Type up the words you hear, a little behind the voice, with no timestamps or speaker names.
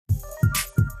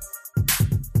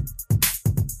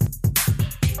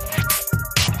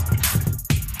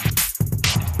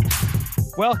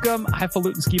Welcome,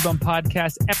 Highfalutin Ski Bum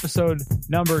Podcast, episode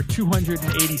number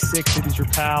 286. It is your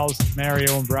pals,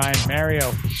 Mario and Brian.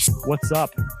 Mario, what's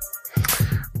up?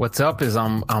 What's up is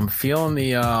I'm feeling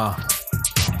the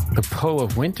pull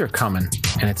of winter coming,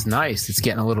 and it's nice. It's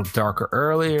getting a little darker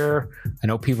earlier. I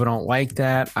know people don't like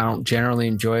that. I don't generally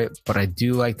enjoy it, but I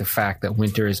do like the fact that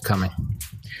winter is coming.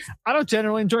 I don't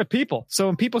generally enjoy people. So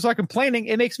when people start complaining,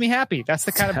 it makes me happy. That's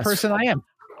the kind of person I am.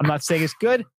 I'm not saying it's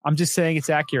good. I'm just saying it's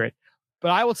accurate.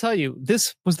 But I will tell you,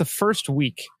 this was the first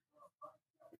week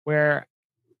where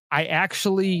I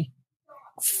actually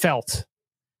felt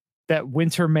that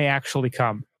winter may actually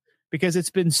come, because it's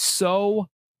been so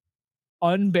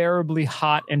unbearably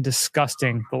hot and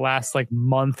disgusting the last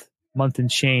month and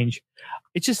change.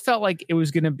 It just felt like it was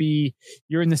going to be,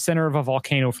 you're in the center of a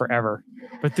volcano forever.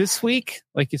 But this week,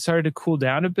 it started to cool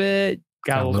down a bit,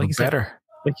 got a little better.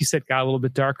 Like you said, got a little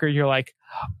bit darker. You're like,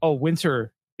 oh,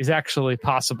 winter is actually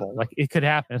possible. It could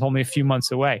happen. It's only a few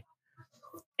months away.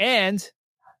 And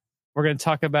we're going to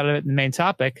talk about it in the main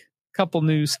topic. A couple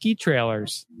new ski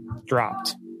trailers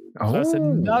dropped. So that's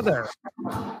another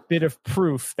bit of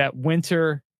proof that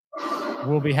winter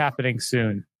will be happening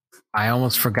soon. I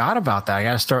almost forgot about that. I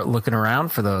got to start looking around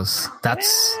for those.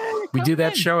 We do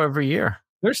that show every year.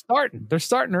 They're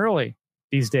starting early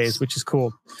these days, which is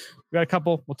cool. We got a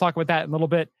couple. We'll talk about that in a little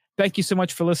bit. Thank you so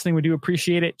much for listening. We do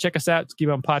appreciate it. Check us out,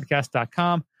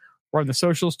 skibumpodcast.com. We're on the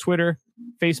socials, Twitter,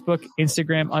 Facebook,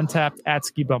 Instagram, Untapped, at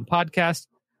Skibum Podcast.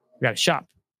 We got a shop,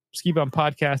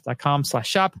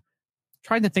 skibumpodcast.com/shop.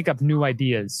 Trying to think up new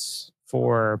ideas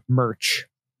for merch.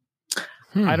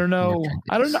 I don't know.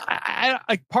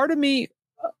 I part of me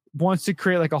wants to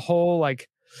create a whole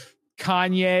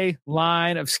Kanye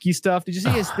line of ski stuff. Did you see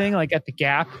his thing at the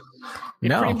Gap?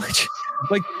 No. Pretty much,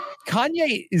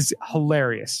 Kanye is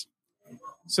hilarious.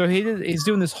 So he's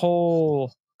doing this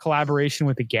whole collaboration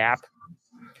with the Gap,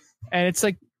 and it's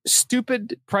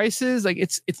stupid prices.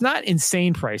 It's not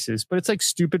insane prices, but it's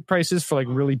stupid prices for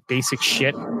really basic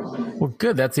shit. Well,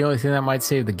 good. That's the only thing that might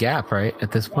save the Gap, right?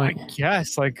 At this point, I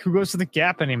guess. Who goes to the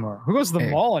Gap anymore? Who goes to the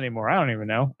mall anymore? I don't even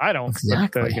know. I don't.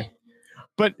 Exactly.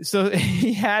 But so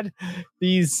he had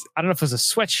these, I don't know if it was a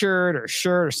sweatshirt or a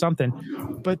shirt or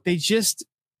something, but they just,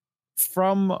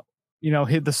 from,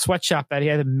 the sweatshop that he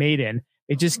had them made in,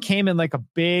 it just came in a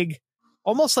big,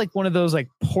 almost like one of those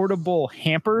portable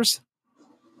hampers.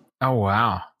 Oh,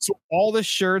 wow. So all the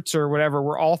shirts or whatever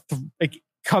were all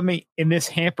coming in this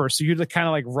hamper. So you had to kind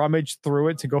of rummage through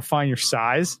it to go find your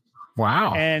size.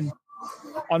 Wow. And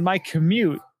on my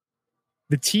commute,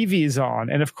 the TV is on.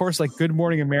 And of course, Good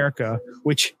Morning America,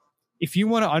 which if you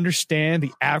want to understand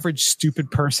the average stupid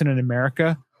person in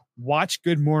America, watch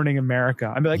Good Morning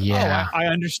America. I'd be yeah. I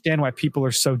understand why people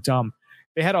are so dumb.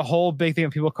 They had a whole big thing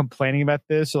of people complaining about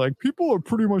this. So people are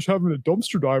pretty much having a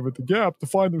dumpster dive at the Gap to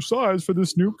find their size for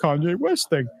this new Kanye West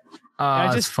thing.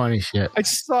 It's funny shit. I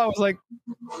just thought, I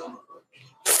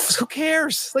was who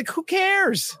cares? Who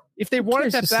cares? If they want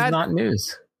it that this bad, is not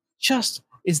news.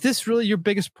 Is this really your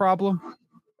biggest problem?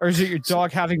 Or is it your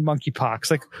dog having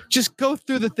monkeypox? Just go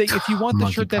through the thing. If you want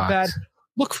the shirt that bad,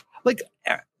 look,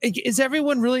 is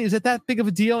everyone really, is it that big of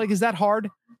a deal? Is that hard?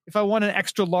 If I want an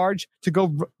extra large to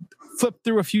go flip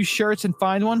through a few shirts and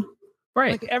find one?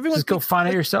 Right. Everyone just go find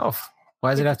it yourself.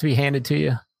 Why does it have to be handed to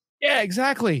you? Yeah,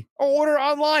 exactly. Or order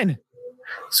online.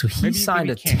 So he signed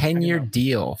a 10-year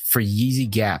deal for Yeezy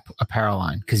Gap apparel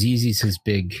line, because Yeezy's his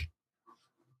big.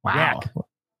 Wow. Gap.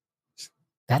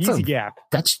 That's Yeezy Gap.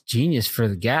 That's genius for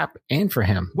the Gap and for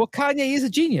him. Well, Kanye is a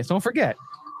genius. Don't forget.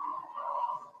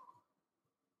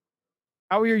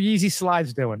 How are your Yeezy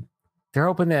slides doing? They're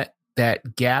hoping that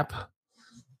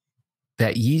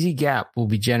Yeezy Gap will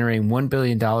be generating $1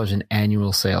 billion in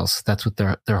annual sales. That's what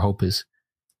their hope is.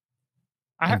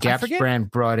 Gap's brand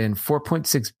brought in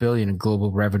 $4.6 billion in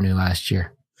global revenue last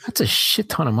year. That's a shit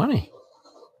ton of money.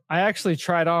 I actually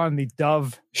tried on the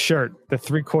Dove shirt, the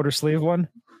 3/4 sleeve one.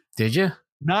 Did you?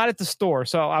 Not at the store.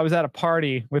 So I was at a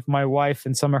party with my wife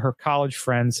and some of her college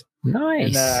friends.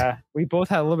 Nice. And we both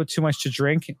had a little bit too much to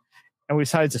drink, and we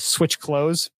decided to switch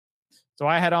clothes. So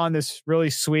I had on this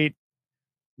really sweet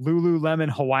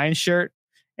Lululemon Hawaiian shirt,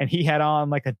 and he had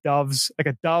on a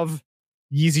Dove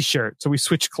Yeezy shirt. So we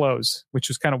switched clothes, which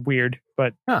was kind of weird,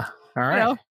 but all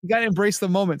right. You got to embrace the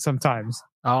moment sometimes.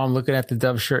 Oh, I'm looking at the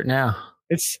Dove shirt now.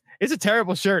 It's a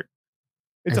terrible shirt.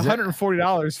 It's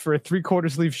 $140 for a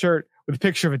 3/4 sleeve shirt with a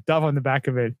picture of a dove on the back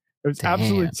of it. It was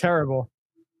absolutely terrible.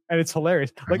 And it's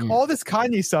hilarious. All this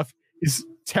Kanye stuff is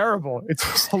terrible.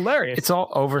 It's hilarious. It's all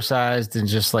oversized and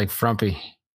just frumpy.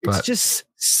 But it's just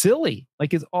silly.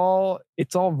 It's all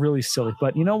really silly.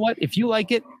 But you know what? If you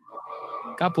like it,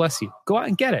 God bless you. Go out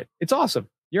and get it. It's awesome.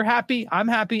 You're happy. I'm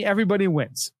happy. Everybody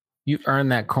wins. You earn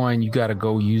that coin. You got to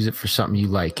go use it for something you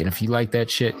like. And if you like that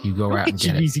shit, you go out and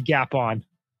get it. Yeezy Gap on.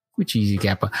 Which Yeezy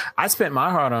Gap on? I spent my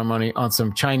hard-earned money on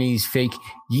some Chinese fake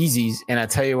Yeezys, and I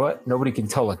tell you what, nobody can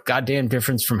tell a goddamn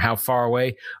difference from how far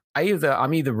away.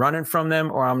 I'm either running from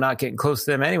them or I'm not getting close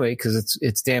to them anyway because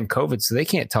it's damn COVID, so they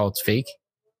can't tell it's fake.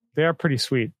 They are pretty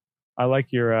sweet. I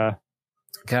like your.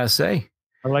 Gotta say,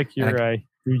 I like your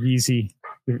Yeezy.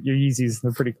 Your Yeezys,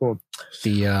 they're pretty cool.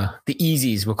 The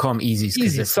Yeezys, we'll call them Yeezys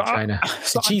because they're from China.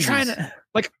 I'm trying to,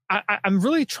 I'm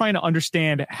really trying to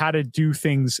understand how to do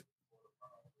things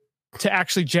to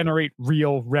actually generate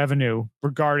real revenue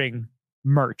regarding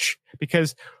merch.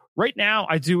 Because right now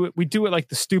we do it like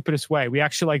the stupidest way. We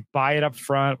actually like buy it up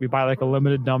front. We buy like a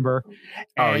limited number.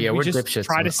 And we just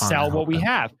try to sell what we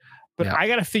have. But I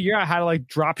got to figure out how to like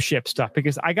drop ship stuff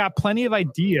because I got plenty of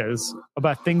ideas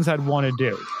about things I'd want to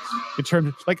do. In terms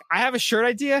of, like, I have a shirt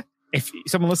idea. If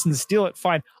someone listens to steal it,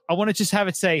 fine. I want to just have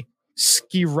it say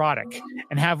ski-rotic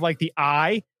and have like the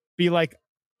eye be like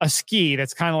a ski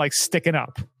that's kind of like sticking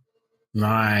up.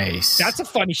 Nice. That's a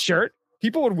funny shirt.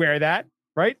 People would wear that,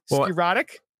 right? Well,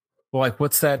 ski-rotic. Well, like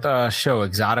what's that show,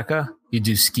 Exotica? You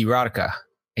do ski-rotica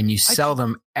and you sell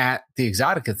them at the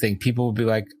Exotica thing. People will be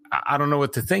like, I don't know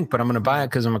what to think, but I'm going to buy it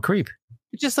because I'm a creep.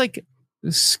 Just like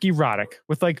ski-rotic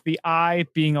with like the eye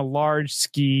being a large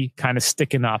ski kind of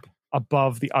sticking up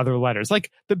above the other letters.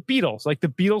 Like the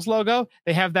Beatles logo,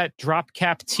 they have that drop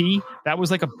cap T. That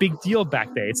was like a big deal back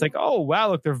then. It's like, oh, wow,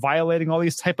 look, they're violating all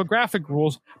these typographic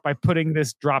rules by putting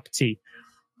this drop T.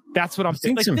 That's what I'm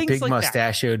thinking. Like some big like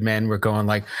mustachioed men were going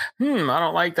like, I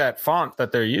don't like that font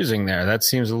that they're using there. That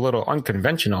seems a little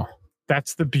unconventional.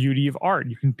 That's the beauty of art.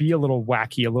 You can be a little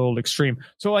wacky, a little extreme.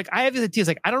 So like I have these ideas,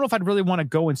 like I don't know if I'd really want to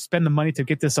go and spend the money to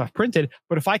get this stuff printed,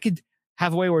 but if I could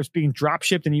have a way where it's being drop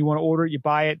shipped and you want to order it, you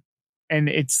buy it, and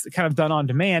it's kind of done on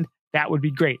demand, that would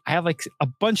be great. I have like a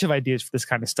bunch of ideas for this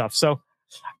kind of stuff. So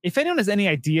if anyone has any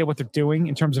idea what they're doing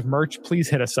in terms of merch, please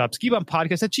hit us up.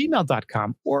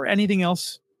 skibumpodcast@gmail.com or anything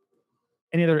else.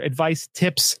 Any other advice,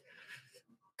 tips,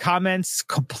 comments,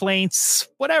 complaints,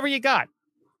 whatever you got,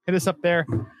 hit us up there.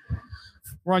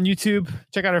 We're on YouTube.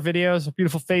 Check out our videos, our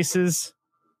beautiful faces.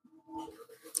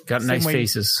 Got nice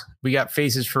faces. We got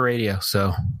faces for radio,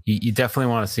 so you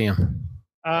definitely want to see them.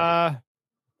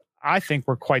 I think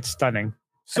we're quite stunning.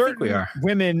 Certain we are.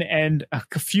 Women and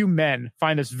a few men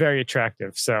find us very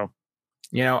attractive. So,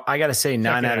 I got to say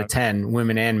 9 out of 10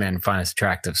 women and men find us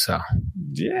attractive. So,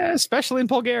 yeah, especially in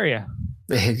Bulgaria.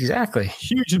 Exactly.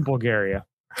 Huge in Bulgaria.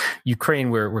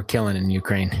 Ukraine, we're killing in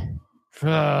Ukraine. Is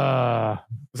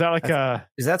that like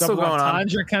is that still going on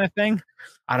kind of thing?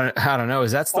 I don't know.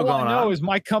 Is that still going on? All I know is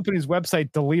my company's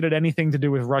website deleted anything to do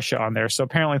with Russia on there, so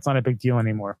apparently it's not a big deal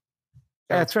anymore.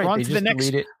 Yeah, that's right. They just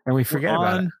delete it and we forget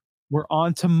about it. We're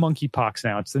on to monkeypox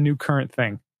now. It's the new current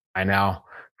thing. I know.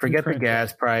 Forget the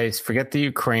gas price. Forget the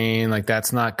Ukraine. Like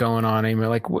that's not going on anymore.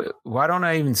 Like why don't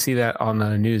I even see that on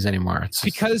the news anymore? It's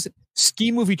because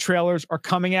ski movie trailers are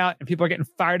coming out and people are getting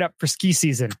fired up for ski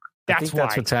season. That's why.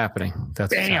 That's what's happening.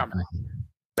 That's what's happening.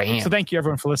 Bam. So thank you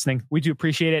everyone for listening. We do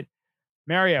appreciate it.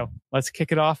 Mario, let's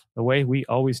kick it off the way we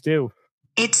always do.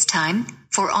 It's time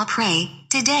for Après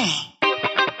Today.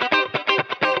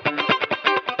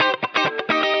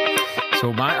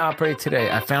 So my Après Today,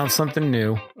 I found something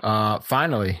new,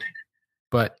 finally,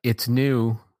 but it's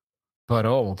new, but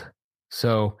old.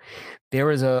 So there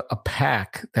was a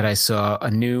pack that I saw,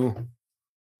 a new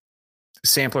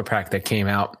sampler pack that came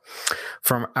out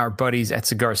from our buddies at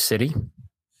Cigar City.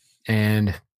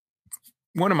 And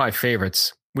one of my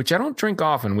favorites, which I don't drink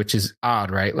often, which is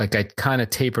odd, right? Like I kind of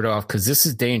tapered off because this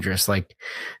is dangerous. Like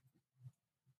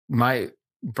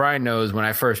Brian knows when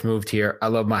I first moved here, I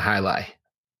love my High Life.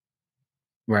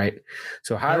 Right.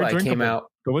 So High Life came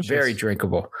out very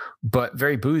drinkable, but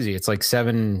very boozy. It's like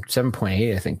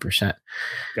 7.8, I think, %.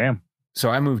 Damn. So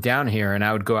I moved down here and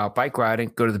I would go out bike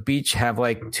riding, go to the beach, have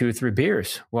like 2 or 3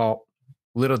 beers. Well,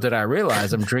 little did I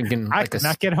realize I'm drinking I could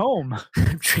not get home.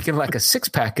 I'm drinking like a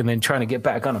 6-pack and then trying to get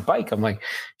back on a bike. I'm like,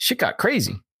 shit got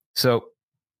crazy. So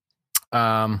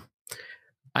I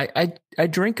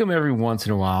drink them every once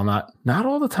in a while, not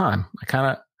all the time.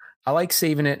 I like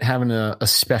saving it, having a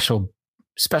special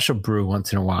brew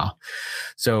once in a while.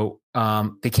 So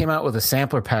they came out with a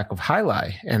sampler pack of High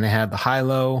Life, and they had the High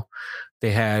Low.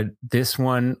 They had this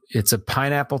one. It's a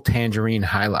pineapple tangerine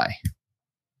High Life.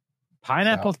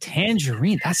 Pineapple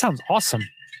tangerine. That sounds awesome.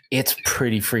 It's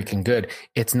pretty freaking good.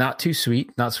 It's not too sweet.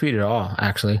 Not sweet at all,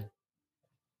 actually.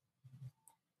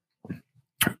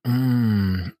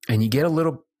 And you get a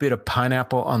little bit of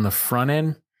pineapple on the front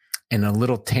end and a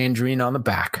little tangerine on the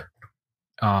back.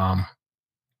 And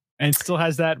And it still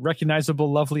has that recognizable,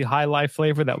 lovely High Life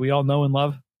flavor that we all know and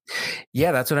love.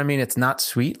 Yeah, that's what I mean. It's not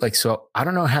sweet. Like, so I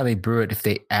don't know how they brew it, if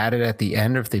they add it at the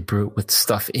end or if they brew it with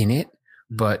stuff in it,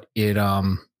 but it,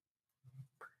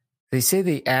 they say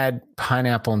they add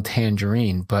pineapple and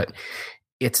tangerine, but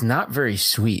it's not very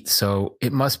sweet. So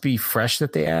it must be fresh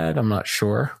that they add. I'm not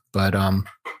sure, but,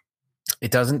 it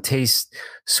doesn't taste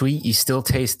sweet. You still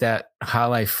taste that High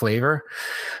Life flavor.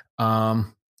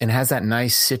 And it has that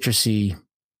nice citrusy,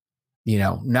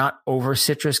 not over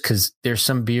citrus, because there's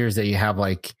some beers that you have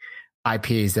like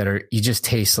IPAs that are, you just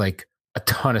taste like a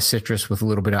ton of citrus with a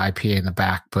little bit of IPA in the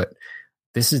back. But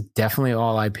this is definitely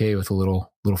all IPA with a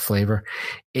little flavor.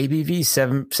 ABV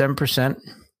 7%.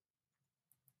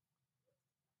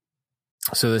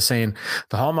 So they're saying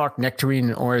the hallmark nectarine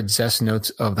and orange zest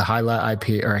notes of the High Life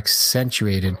IPA are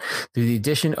accentuated through the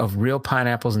addition of real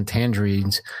pineapples and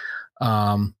tangerines,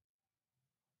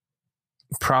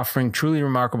 proffering truly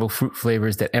remarkable fruit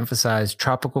flavors that emphasize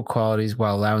tropical qualities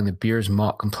while allowing the beer's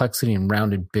malt complexity and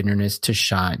rounded bitterness to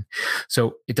shine.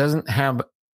 So it doesn't have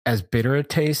as bitter a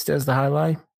taste as the High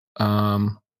Life,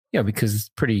 because it's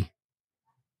pretty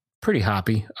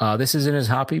hoppy. This isn't as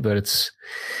hoppy, but it's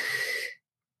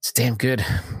damn good.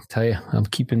 I'll tell you, it's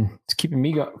keeping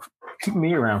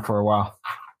me around for a while.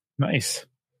 Nice.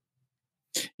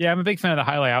 Yeah, I'm a big fan of the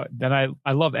High Life. Then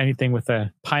I love anything with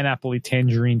a pineapple-y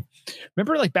tangerine.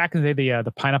 Remember, like back in the day,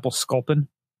 the pineapple sculpin?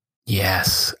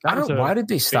 Yes. Why did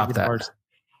they stop that? Part.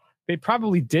 They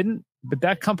probably didn't, but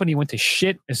that company went to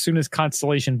shit as soon as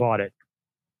Constellation bought it.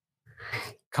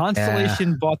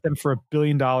 Constellation bought them for $1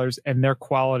 billion, and their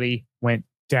quality went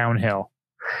downhill.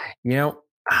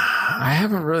 I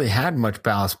haven't really had much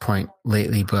Ballast Point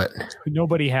lately, but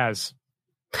nobody has.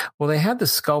 Well, they had the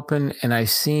Sculpin, and I've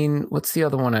seen, what's the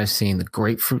other one I've seen? The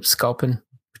Grapefruit Sculpin,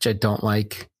 which I don't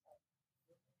like.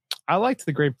 I liked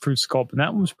the Grapefruit Sculpin.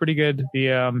 That one was pretty good. They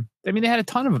had a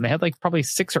ton of them. They had like probably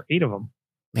 6 or 8 of them.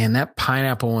 Man, that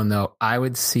pineapple one, though, I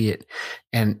would see it,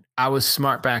 and I was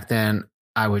smart back then.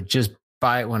 I would just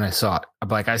buy it when I saw it. I'm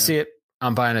like, I see it,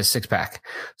 I'm buying a 6-pack.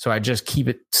 So I just keep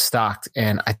it stocked,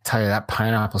 and I tell you, that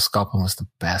pineapple Sculpin was the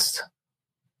best.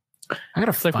 I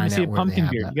gotta find out where they have that. It's like when you see a pumpkin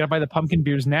beer. You gotta buy the pumpkin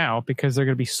beers now because they're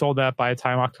gonna be sold out by the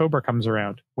time October comes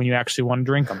around when you actually want to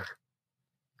drink them.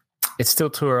 It's still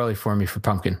too early for me for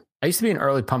pumpkin. I used to be an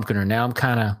early pumpkiner. Now I'm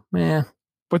kind of meh.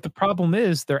 But the problem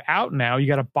is they're out now. You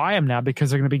got to buy them now because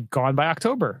they're going to be gone by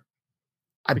October.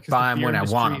 I buy them when I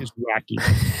want them. Is wacky.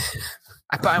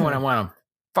 I buy them when I want them.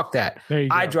 Fuck that. There you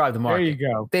go. I drive the market. There you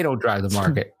go. They don't drive the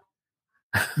market.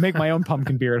 Make my own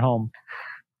pumpkin beer at home.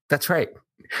 That's right.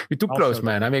 You're too close,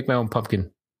 man. I make my own pumpkin.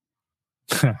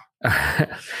 All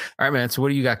right, man. So what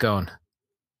do you got going?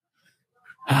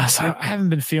 So I haven't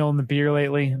been feeling the beer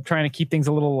lately. I'm trying to keep things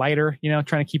a little lighter,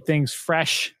 trying to keep things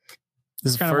fresh.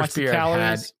 This is the first beer I've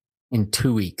had in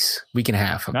 2 weeks, week and a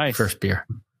half. Nice. First beer.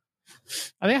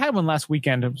 I think I had one last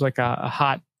weekend. It was like a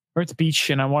hot, we're at the beach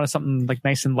and I wanted something like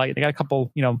nice and light. They got a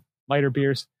couple, lighter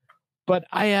beers, but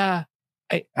I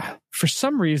for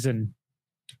some reason,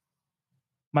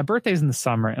 my birthday's in the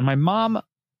summer and my mom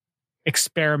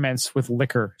experiments with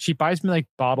liquor. She buys me like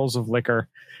bottles of liquor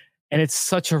and it's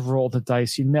such a roll of the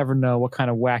dice. You never know what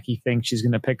kind of wacky thing she's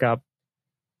going to pick up.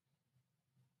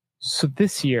 So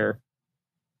this year,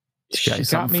 she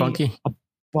got me funky? A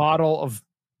bottle of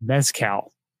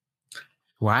mezcal.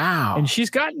 Wow. And she's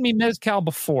gotten me mezcal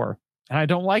before, and I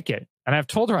don't like it. And I've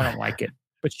told her I don't like it,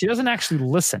 but she doesn't actually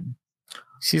listen.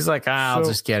 She's like, I'll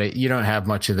just get it. You don't have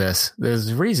much of this. There's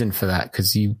a reason for that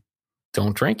because you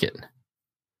don't drink it.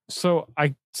 So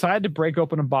I decided to break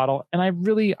open a bottle, and I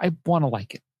want to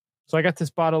like it. So I got this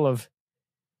bottle of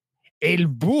El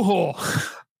Bujo.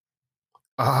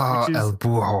 Oh, El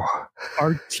Bujo.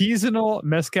 Artisanal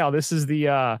mezcal. This is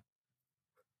the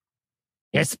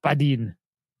Espadin.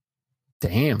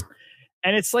 Damn.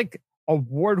 And it's like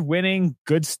award-winning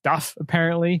good stuff,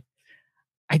 apparently.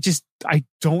 I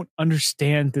don't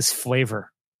understand this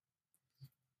flavor.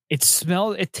 It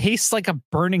tastes like a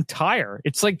burning tire.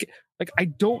 It's like I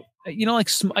don't,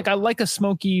 like I like a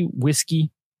smoky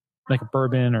whiskey, like a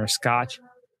bourbon or a scotch.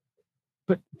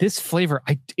 But this flavor,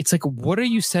 it's like, what are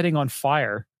you setting on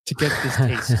fire to get this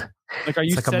taste? Like, are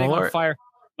you setting on fire?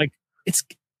 Like, it's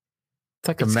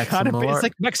like a Mexican Malort. It's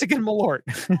like Mexican Malort.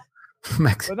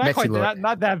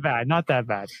 Not that bad. Not that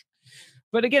bad.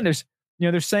 But again,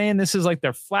 they're saying this is like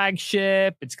their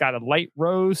flagship. It's got a light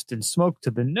roast and smoke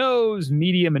to the nose,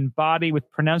 medium in body with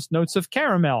pronounced notes of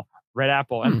caramel, red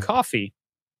apple, and coffee.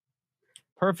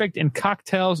 Perfect in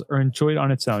cocktails or enjoyed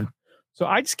on its own. So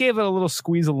I just gave it a little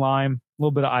squeeze of lime, a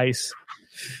little bit of ice.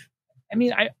 I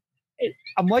mean,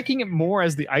 I'm liking it more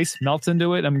as the ice melts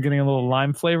into it. I'm getting a little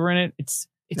lime flavor in it. It's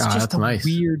just a nice.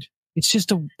 weird. It's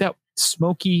just that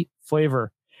smoky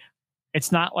flavor.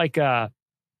 It's not like a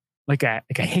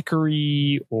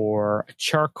hickory or a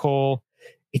charcoal.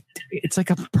 It's like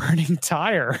a burning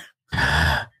tire.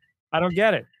 I don't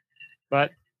get it,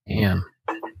 but damn,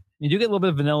 you do get a little bit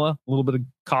of vanilla, a little bit of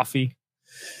coffee.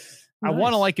 Nice. I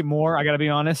want to like it more. I got to be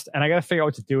honest, and I got to figure out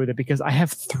what to do with it because I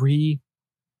have 3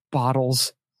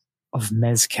 bottles of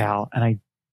mezcal, and I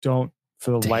don't,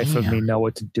 for the life of me, know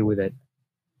what to do with it.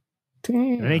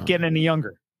 Damn. It ain't getting any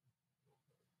younger.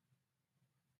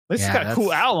 At least it's got a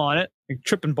cool owl on it. Like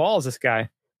tripping balls, this guy.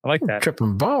 I like that.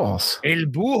 Tripping balls. El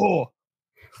Bujo.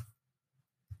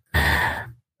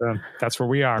 So that's where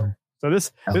we are. So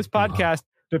this podcast,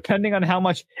 depending on how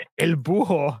much El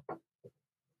Bujo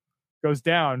goes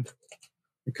down,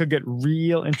 it could get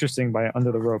real interesting by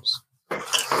Under the Ropes.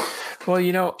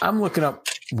 Well, I'm looking up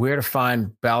where to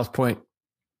find Ballast Point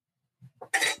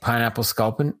pineapple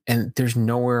sculpin, and there's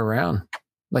nowhere around.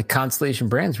 Like Constellation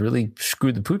Brands really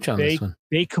screwed the pooch on this one.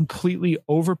 They completely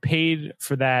overpaid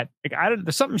for that. Like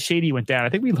there's something shady went down. I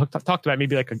think we talked about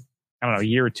maybe like a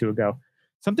year or 2 ago.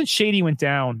 Something shady went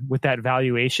down with that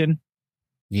valuation.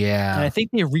 Yeah. And I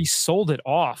think they resold it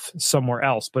off somewhere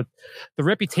else, but the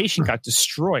reputation got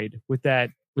destroyed with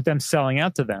them selling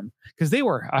out to them because they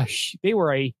were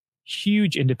a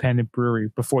huge independent brewery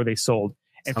before they sold.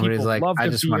 And somebody's people like, loved I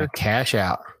just want to cash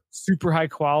out. Super high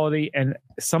quality, and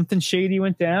something shady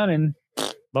went down, and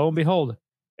lo and behold,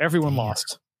 everyone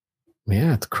lost.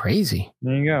 Yeah, it's crazy.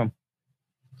 There you go.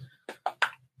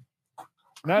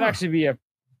 That'd actually be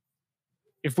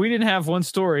if we didn't have one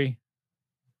story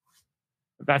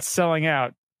about selling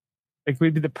out, it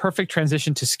would be the perfect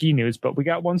transition to ski news, but we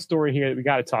got one story here that we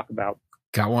got to talk about.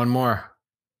 Got one more.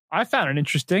 I found it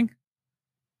interesting.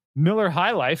 Miller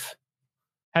High Life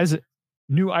has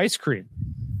new ice cream.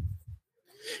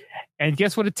 And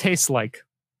guess what it tastes like?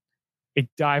 A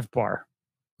dive bar.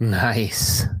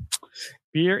 Nice.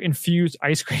 Beer-infused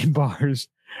ice cream bars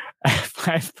at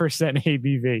 5%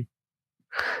 ABV.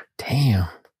 Damn.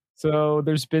 So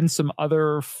there's been some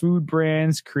other food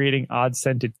brands creating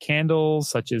odd-scented candles,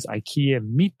 such as IKEA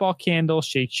meatball candle,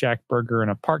 Shake Shack burger and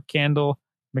a park candle,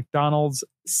 McDonald's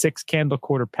 6-candle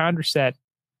quarter-pounder set.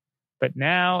 But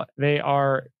now they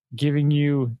are giving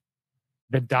you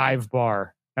the dive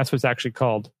bar. That's what it's actually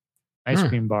called. Ice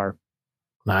cream bar.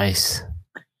 Nice.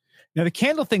 Now, the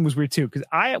candle thing was weird, too, because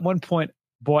I, at one point,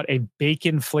 bought a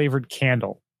bacon-flavored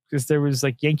candle. Because there was,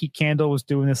 like, Yankee Candle was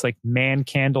doing this, like, man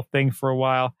candle thing for a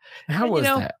while. How was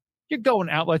that? You're going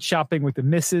outlet shopping with the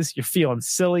missus. You're feeling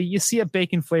silly. You see a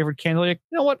bacon-flavored candle. You're like,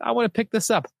 you know what? I want to pick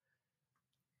this up.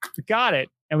 We got it,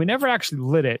 and we never actually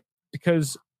lit it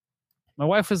because my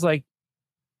wife was like,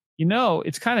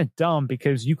 it's kind of dumb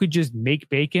because you could just make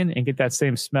bacon and get that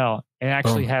same smell and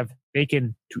actually have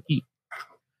bacon to eat.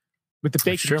 With the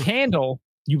bacon candle,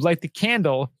 you light the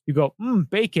candle, you go,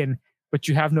 bacon, but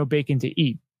you have no bacon to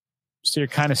eat. So you're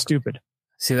kind of stupid.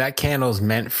 See, that candle's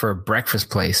meant for a breakfast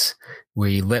place where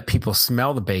you let people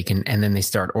smell the bacon and then they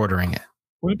start ordering it.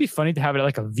 Wouldn't it be funny to have it at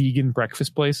like a vegan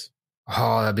breakfast place?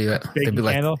 Oh, they'd be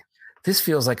like, this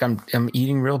feels like I'm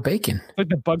eating real bacon. Like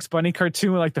the Bugs Bunny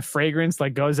cartoon, like the fragrance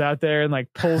like goes out there and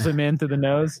like pulls him in through the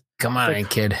nose. Come on, like,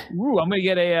 kid. Ooh, I'm gonna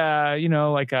get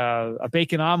a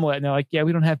bacon omelet, and they're like, yeah,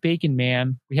 we don't have bacon,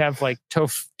 man. We have like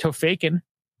tofakin.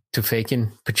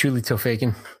 Patchouli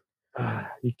tofakin.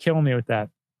 You killing me with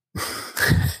that.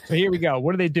 So here we go.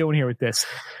 What are they doing here with this?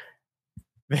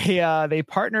 They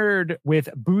partnered with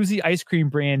boozy ice cream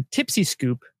brand Tipsy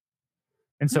Scoop,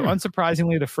 and so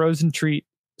unsurprisingly, the frozen treat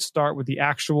start with the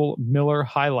actual Miller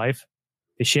High Life,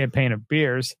 the champagne of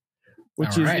beers,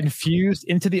 which is infused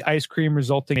into the ice cream,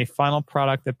 resulting in a final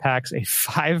product that packs a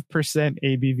 5%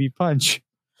 ABV punch.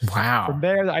 Wow. From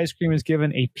there, the ice cream is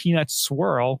given a peanut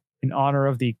swirl in honor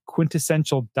of the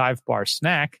quintessential dive bar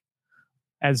snack,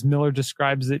 as Miller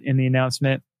describes it in the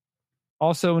announcement.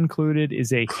 Also included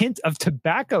is a hint of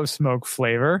tobacco smoke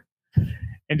flavor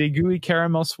and a gooey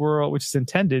caramel swirl, which is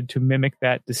intended to mimic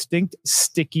that distinct,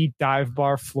 sticky dive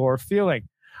bar floor feeling.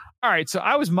 All right, so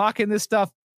I was mocking this stuff.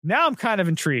 Now I'm kind of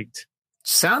intrigued.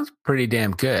 Sounds pretty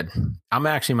damn good. My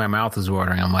mouth is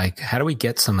watering. I'm like, how do we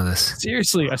get some of this?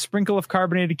 Seriously, a sprinkle of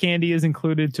carbonated candy is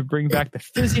included to bring back the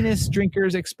fizziness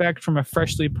drinkers expect from a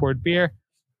freshly poured beer.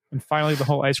 And finally, the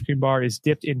whole ice cream bar is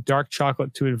dipped in dark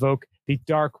chocolate to evoke the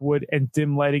dark wood and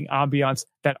dim lighting ambiance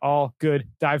that all good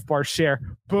dive bars share.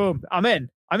 Boom. I'm in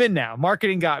now.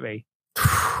 Marketing got me.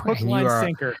 Hook, line,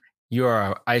 sinker. You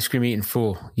are an ice cream eating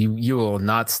fool. You will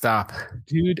not stop.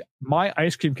 Dude, my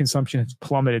ice cream consumption has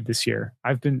plummeted this year.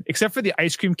 Except for the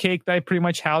ice cream cake that I pretty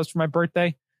much housed for my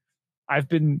birthday, I've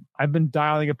been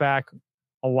dialing it back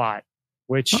a lot,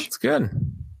 which That's good.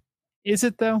 Is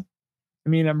it though? I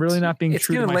mean, I'm really not being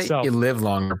true to myself. It's going to let you live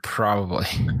longer, probably.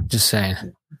 Just saying.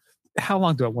 How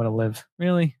long do I want to live?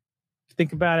 Really?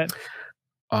 Think about it.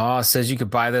 Oh, it says you could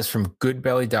buy this from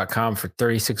goodbelly.com for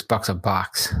 $36 a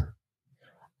box.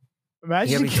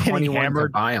 Imagine getting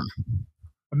hammered. Buy them.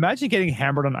 Imagine getting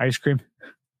hammered on ice cream.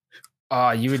 Oh,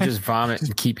 you would just vomit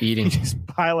and keep eating. You just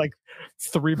buy like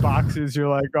 3 boxes. You're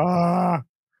like, I'm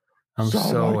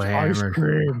so hammered. Ice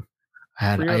cream. I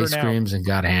had ice creams and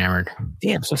got hammered.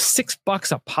 Damn, so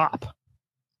 $6 a pop.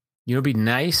 You know, it'd be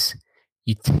nice.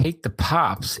 You take the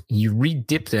pops, you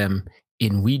re-dip them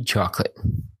in weed chocolate.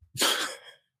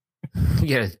 You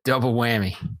get a double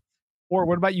whammy. Or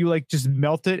what about you like just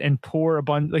melt it and pour a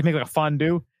bunch, like make like a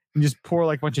fondue and just pour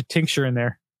like a bunch of tincture in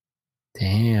there.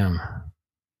 Damn.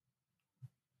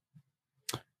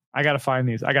 I got to find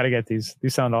these. I got to get these.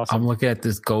 These sound awesome. I'm looking at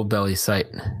this Goldbelly site.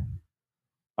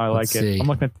 I like it. I'm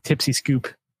looking at the Tipsy Scoop.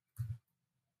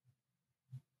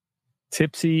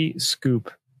 Tipsy Scoop.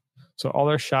 So all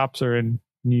their shops are in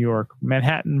New York,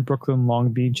 Manhattan, Brooklyn,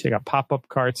 Long Beach. They got pop-up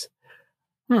carts.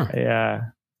 I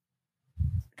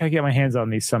gotta get my hands on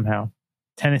these somehow.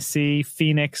 Tennessee,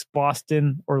 Phoenix,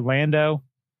 Boston, Orlando,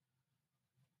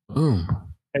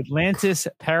 Atlantis,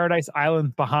 Paradise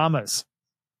Island, Bahamas.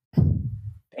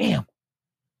 Damn.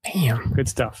 Good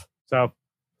stuff. So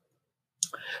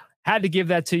had to give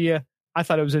that to you. I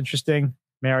thought it was interesting.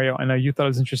 Mario, I know you thought it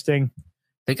was interesting.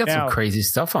 They got some crazy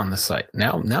stuff on the site.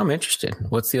 Now I'm interested.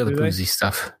 What's the other boozy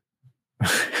stuff?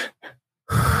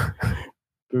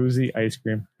 Boozy ice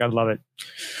cream. Gotta love it.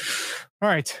 All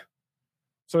right.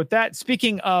 So with that,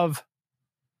 speaking of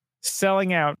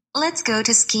selling out. Let's go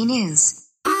to ski news.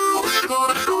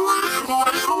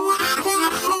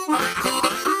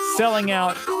 Selling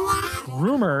out,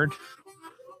 rumored,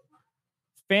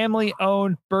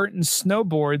 family-owned Burton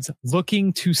snowboards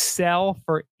looking to sell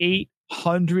for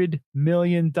 $800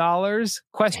 million?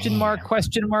 Question mark,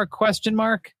 question mark, question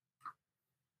mark.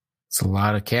 It's a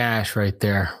lot of cash right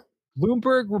there.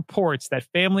 Bloomberg reports that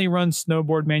family-run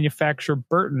snowboard manufacturer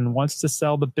Burton wants to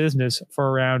sell the business for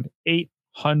around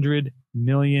 $800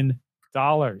 million.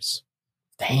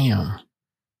 Damn.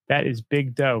 That is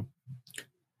big dough.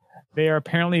 They are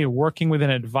apparently working with an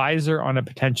advisor on a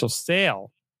potential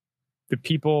sale. The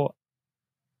people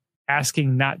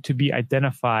asking not to be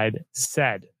identified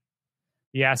said.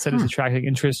 The asset is attracting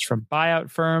interest from buyout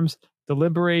firms.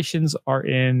 Deliberations are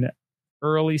in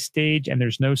early stage, and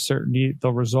there's no certainty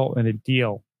they'll result in a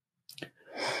deal.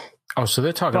 Oh, so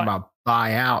they're talking about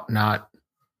buyout, not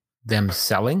them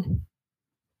selling?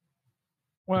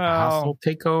 Well, like a hostile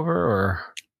takeover, or?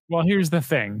 Well, here's the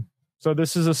thing. So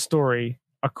this is a story.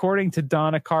 According to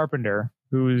Donna Carpenter,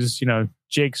 who's,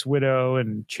 Jake's widow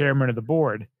and chairman of the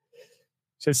board,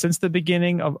 says since the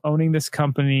beginning of owning this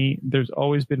company, there's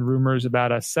always been rumors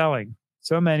about us selling.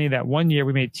 So many that one year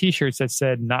we made T-shirts that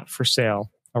said not for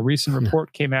sale. A recent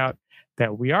report came out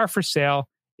that we are for sale.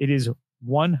 It is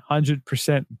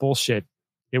 100% bullshit.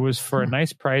 It was for a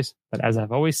nice price, but as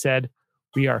I've always said,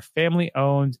 we are family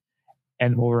owned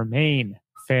and will remain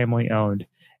family owned.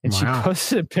 And she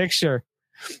posted a picture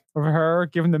of her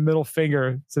giving the middle finger.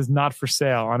 It says not for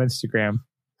sale on Instagram.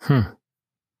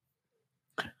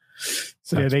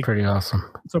 So that's pretty awesome.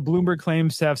 So Bloomberg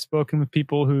claims to have spoken with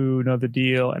people who know the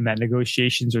deal and that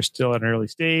negotiations are still at an early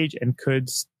stage and could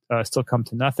still come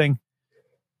to nothing.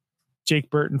 Jake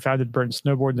Burton founded Burton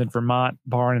Snowboards in Vermont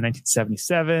barn in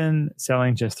 1977,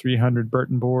 selling just 300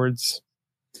 Burton boards.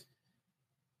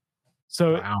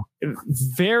 So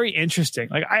very interesting.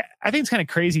 Like I think it's kind of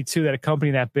crazy too that a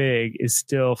company that big is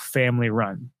still family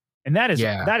run. And that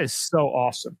is so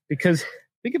awesome, because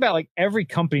think about like every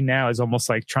company now is almost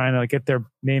like trying to get their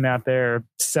name out there,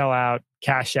 sell out,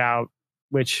 cash out,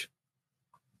 which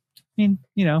I mean,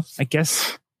 I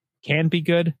guess can be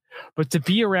good, but to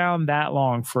be around that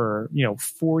long for,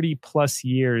 40 plus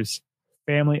years,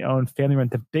 family owned, family run,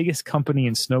 the biggest company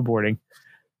in snowboarding,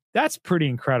 that's pretty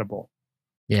incredible.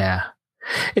 Yeah.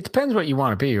 It depends what you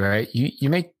want to be, right?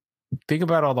 You think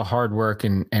about all the hard work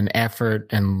and effort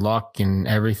and luck and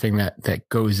everything that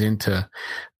goes into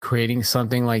creating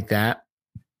something like that.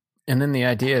 And then the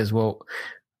idea is, well,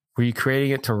 were you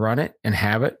creating it to run it and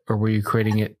have it, or were you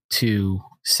creating it to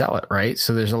sell it, right?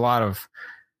 So there's a lot of,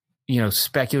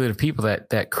 speculative people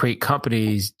that create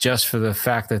companies just for the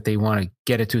fact that they want to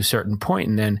get it to a certain point,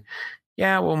 and then,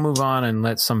 we'll move on and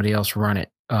let somebody else run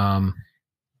it.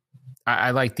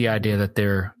 I like the idea that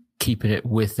they're keeping it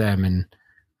with them. And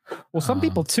well, some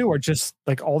people too are just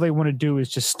like, all they want to do is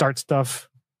just start stuff,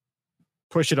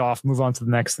 push it off, move on to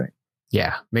the next thing.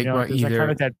 Yeah. Make there's that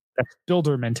kind of that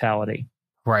builder mentality.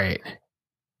 Right.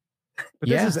 But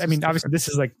this is, I mean, obviously this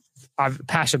is like a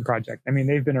passion project. I mean,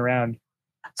 they've been around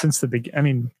since the beginning. I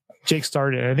mean, Jake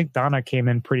started, I think Donna came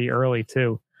in pretty early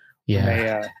too.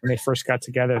 Yeah. When they first got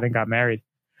together, then got married.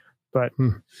 But,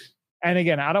 and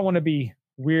again, I don't want to be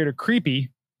weird or creepy,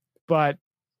 but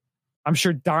I'm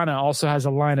sure Donna also has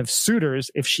a line of suitors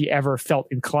if she ever felt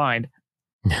inclined.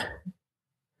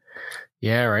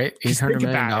 Yeah, right. $800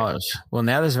 million. Well,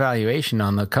 now there's valuation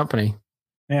on the company.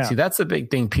 Yeah. See, that's the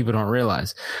big thing people don't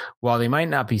realize. While they might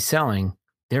not be selling,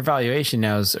 their valuation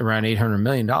now is around $800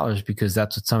 million because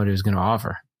that's what somebody was going to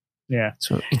offer. Yeah.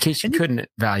 So in case you couldn't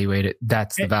evaluate it,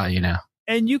 that's the value now.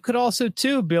 And you could also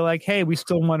too be like, hey, we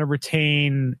still want to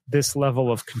retain this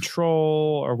level of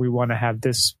control, or we want to have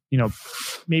this, you know,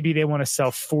 maybe they want to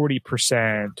sell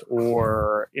 40%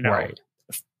 or, you know,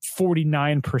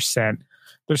 49%.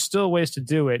 There's still ways to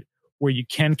do it where you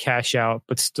can cash out,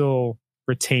 but still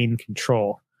retain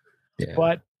control. Yeah.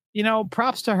 But, you know,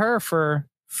 props to her for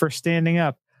standing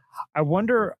up. I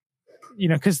wonder, you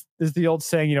know, because there's the old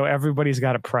saying, you know, everybody's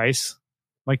got a price.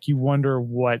 Like, you wonder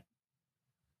what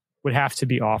would have to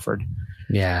be offered.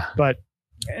 Yeah. But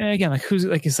again, like, who's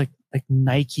like, is like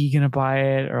Nike gonna buy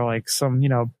it, or like some, you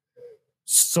know,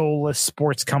 soulless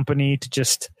sports company to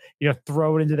just, you know,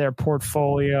 throw it into their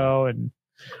portfolio? And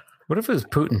what if it was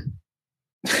Putin?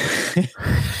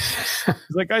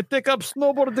 He's like, I take up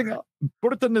snowboarding.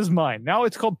 Putin is mine. Now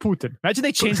it's called Putin. Imagine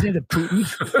they changed it to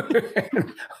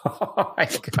Putin. Oh my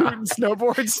God. Putin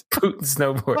snowboards. Putin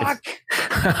snowboards.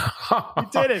 Fuck.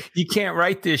 You did it. You can't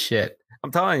write this shit. I'm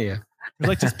telling you. There's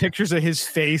like just pictures of his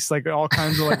face, like all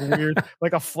kinds of like weird,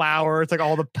 like a flower. It's like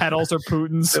all the petals are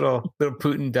Putin's. Little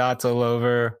Putin dots all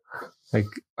over. Like,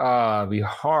 it'd be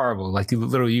horrible. Like the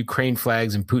little Ukraine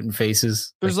flags and Putin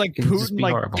faces. There's like Putin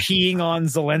like horrible. Peeing on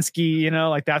Zelensky, you know,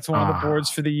 like that's one of the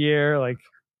boards for the year. Like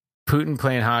Putin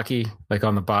playing hockey, like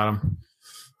on the bottom.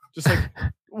 Just like,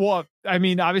 well, I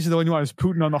mean, obviously the one you want is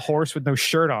Putin on the horse with no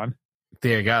shirt on.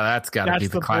 There you go. That's got to be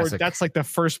the classic. Board. That's like the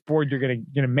first board you're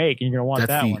gonna make, and you're gonna want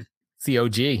that one. It's the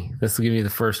OG. This will give you the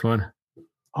first one.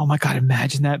 Oh my God!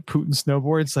 Imagine that Putin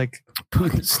snowboards. Like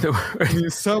Putin snowboard. I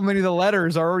mean, so many of the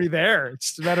letters are already there.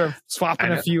 It's a matter of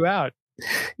swapping a few out.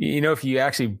 You know, if you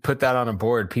actually put that on a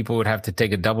board, people would have to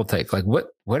take a double take. Like,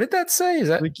 what did that say? Is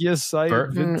that like, yes, I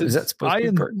invented, is that supposed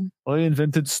to be Burton? I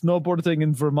invented snowboarding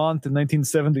in Vermont in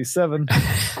 1977.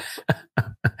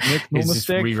 Make no mistake. Just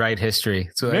rewrite history.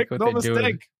 So make like what no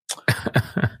mistake.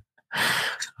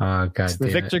 Oh God! The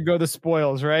victor go the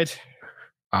spoils, right?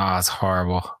 Ah, it's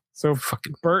horrible. So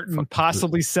fucking Burton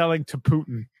possibly selling to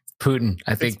Putin.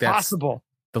 I think that's possible.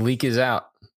 The leak is out.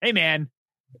 Hey man,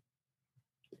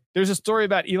 there's a story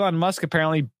about Elon Musk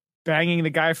apparently banging the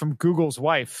guy from Google's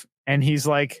wife, and he's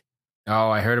like, "Oh,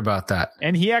 I heard about that."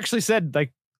 And he actually said,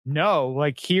 like, no,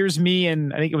 like, here's me,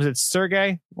 and I think it was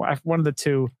Sergey, one of the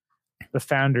two, the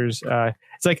founders.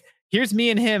 It's like, here's me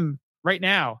and him right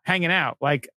now hanging out.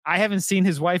 Like, I haven't seen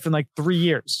his wife in like 3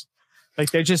 years.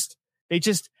 Like,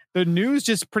 the news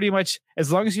just pretty much,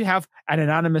 as long as you have an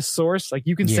anonymous source, like,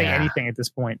 you can say anything at this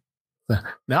point. The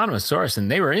anonymous source,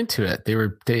 and they were into it. They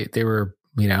were,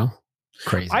 you know,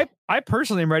 crazy. I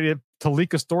personally am ready to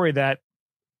leak a story that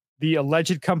the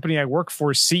alleged company I work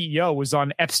for CEO was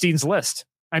on Epstein's list.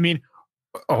 I mean,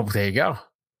 oh, there you go.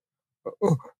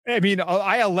 I mean,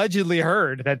 I allegedly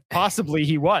heard that possibly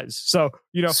he was. So,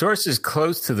 you know, sources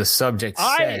close to the subject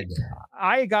said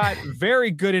I got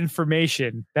very good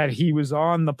information that he was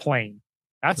on the plane.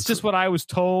 That's just what I was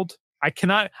told. I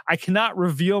cannot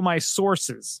reveal my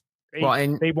sources. They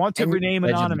want to rename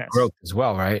anonymous. Groped as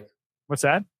well, right? What's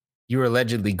that? You were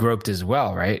allegedly groped as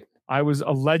well, right? I was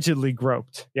allegedly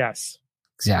groped. Yes,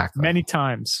 exactly. Many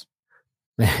times.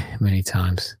 Many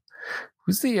times.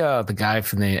 Who's the guy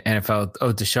from the NFL?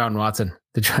 Oh, Deshaun Watson.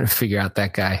 They're trying to figure out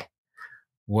that guy.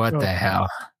 What the hell?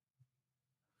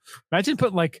 Imagine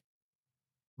putting like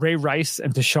Ray Rice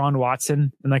and Deshaun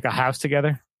Watson in like a house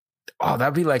together. Oh,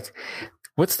 that'd be like,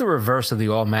 what's the reverse of the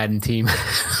All Madden team?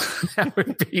 That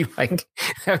would be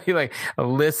like a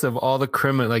list of all the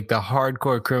criminal, like the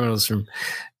hardcore criminals from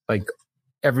like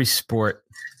every sport.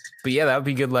 But yeah, that would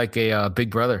be good. Like a Big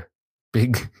Brother,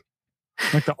 like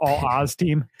the All Oz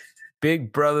team.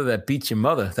 Big Brother that beat your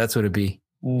mother. That's what it'd be.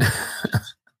 Not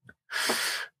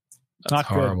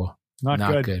horrible. Good.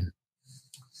 Not good.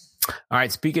 All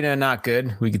right. Speaking of not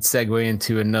good, we could segue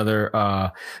into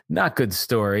another not good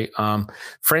story.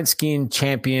 French skiing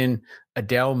champion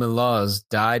Adèle Milaz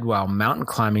died while mountain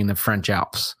climbing the French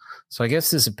Alps. So I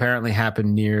guess this apparently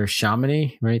happened near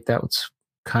Chamonix, right? That was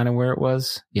kind of where it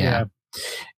was. Yeah.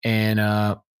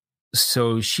 And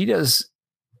so she does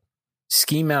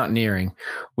ski mountaineering,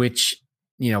 which,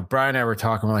 Brian and I were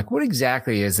talking, we're like, what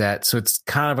exactly is that? So it's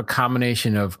kind of a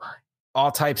combination of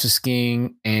all types of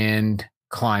skiing and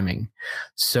climbing.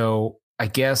 So I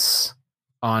guess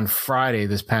on Friday,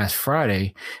 this past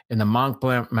Friday, in the Mont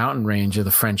Blanc mountain range of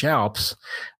the French Alps,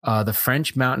 the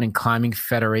French Mountain and Climbing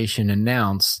Federation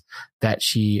announced that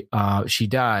she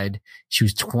died. She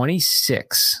was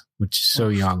 26, which is so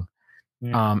young.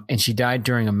 Yeah. And she died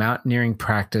during a mountaineering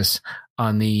practice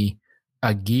on the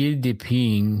Aiguille des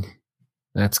Pins.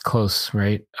 That's close,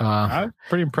 right?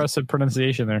 Pretty impressive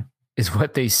pronunciation there. Is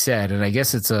what they said. And I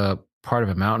guess it's a part of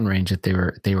a mountain range that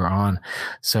they were on.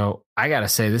 So I gotta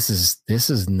say, this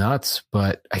is nuts,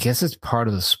 but I guess it's part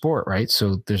of the sport, right?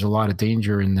 So there's a lot of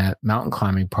danger in that mountain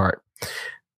climbing part.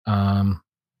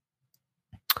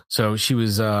 So she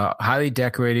was highly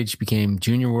decorated. She became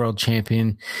junior world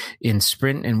champion in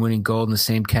sprint and winning gold in the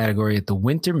same category at the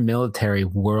Winter Military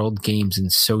World Games in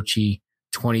Sochi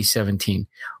 2017.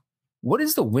 What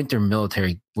is the Winter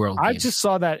Military World Games? I just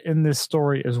saw that in this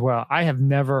story as well. I have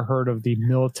never heard of the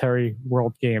Military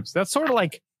World Games. That's sort of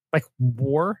like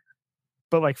war,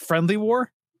 but like friendly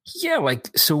war. Yeah,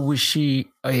 so was she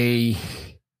is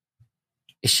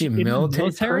she a military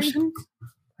person?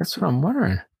 That's what I'm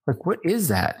wondering. What is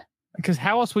that? Because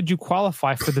how else would you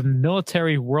qualify for the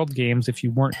Military World Games if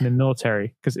you weren't in the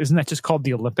military? Because isn't that just called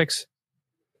the Olympics?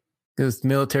 It's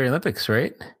military Olympics,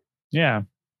 right? Yeah.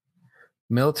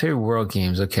 Military World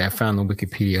Games. Okay, I found the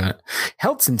Wikipedia on it.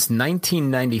 Held since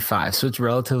 1995, so it's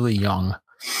relatively young.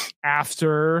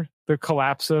 After the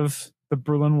collapse of the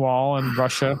Berlin Wall and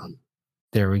Russia.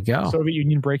 There we go. Soviet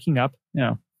Union breaking up.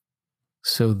 Yeah.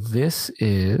 So this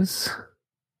is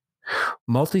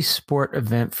multi-sport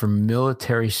event for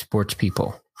military sports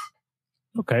people.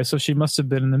 Okay, so she must have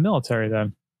been in the military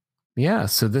then. Yeah,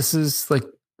 so this is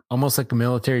almost like a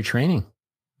military training.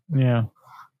 Yeah.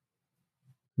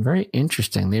 Very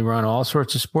interesting. They run all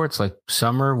sorts of sports like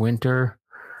summer, winter,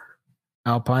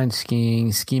 alpine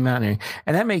skiing, ski mountaineering.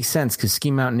 And that makes sense because ski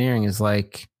mountaineering is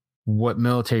like what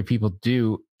military people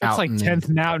do. It's like 10th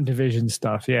Mountain Division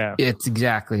stuff. Yeah. It's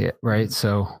exactly it. Right.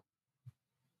 So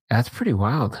that's pretty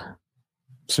wild.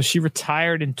 So she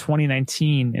retired in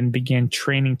 2019 and began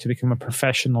training to become a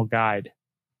professional guide.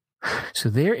 So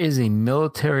there is a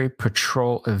military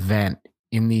patrol event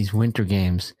in these winter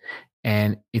games.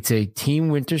 And it's a team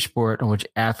winter sport in which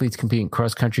athletes compete in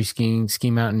cross-country skiing,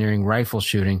 ski mountaineering, rifle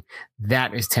shooting.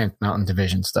 That is 10th Mountain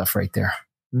Division stuff right there.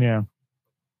 Yeah.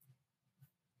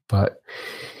 But,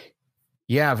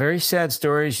 yeah, very sad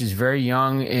story. She's very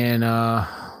young and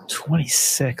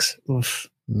 26. Oof.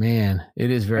 Man,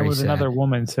 it is very sad. There was another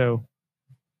woman, too.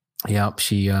 Yep,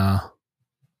 she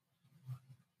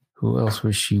who else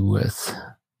was she with?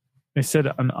 They said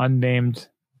an unnamed.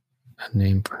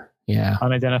 Yeah.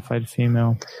 Unidentified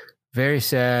female. Very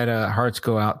sad. Hearts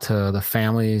go out to the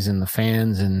families and the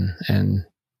fans, and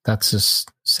that's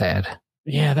just sad.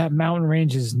 Yeah, that mountain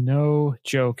range is no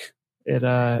joke. It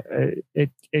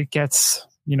gets,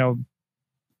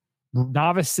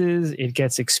 novices, it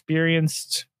gets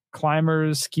experienced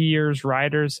climbers, skiers,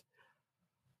 riders.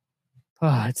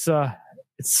 It's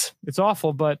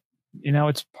awful, but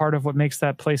it's part of what makes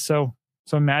that place so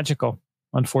magical,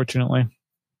 unfortunately.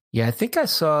 Yeah, I think I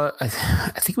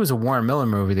think it was a Warren Miller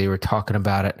movie. They were talking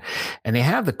about it, and they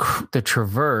have the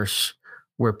traverse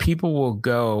where people will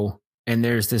go, and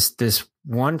there's this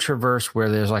one traverse where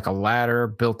there's like a ladder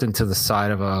built into the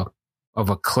side of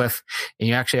a cliff, and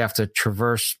you actually have to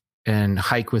traverse and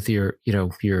hike with your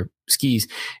skis,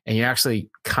 and you actually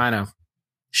kind of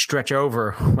stretch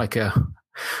over like a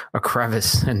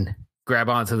crevice and grab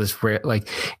onto this.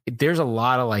 There's a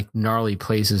lot of gnarly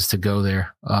places to go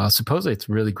there. Supposedly it's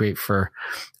really great for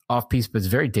off piste, but it's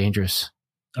very dangerous.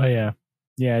 Oh yeah.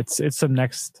 It's some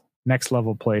next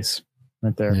level place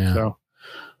right there. Yeah. So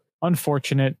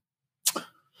unfortunate,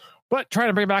 but trying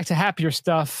to bring it back to happier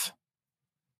stuff.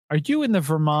 Are you in the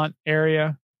Vermont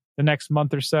area the next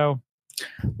month or so?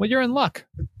 Well, you're in luck.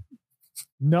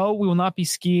 No, we will not be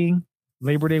skiing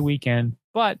Labor Day weekend,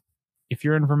 but if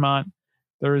you're in Vermont,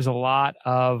 there is a lot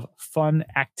of fun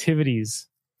activities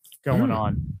going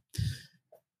on.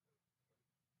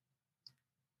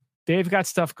 They've got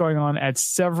stuff going on at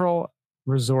several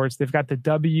resorts. They've got the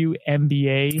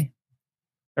WNBA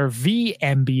or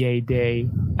VNBA Day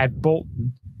at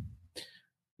Bolton,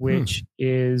 which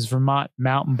is Vermont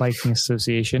Mountain Biking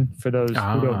Association, for those who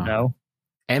don't know.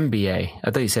 MBA.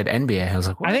 I thought you said NBA. I was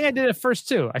like, what? I think I did it first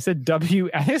too. I said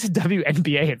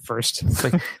WNBA at first. It's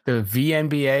like the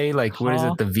VNBA, like what is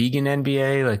it? The vegan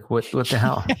NBA? Like what the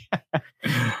hell?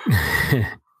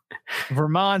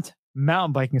 Vermont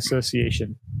Mountain Biking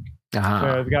Association.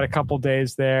 So they've got a couple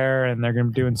days there, and they're going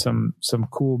to be doing some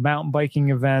cool mountain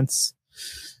biking events.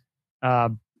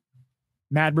 Mad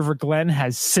River Glen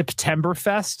has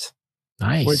Septemberfest,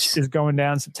 nice, which is going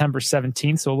down September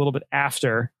 17th, so a little bit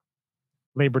after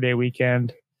Labor Day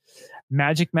weekend.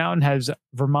 Magic Mountain has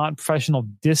Vermont Professional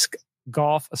Disc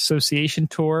Golf Association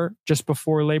Tour just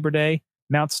before Labor Day.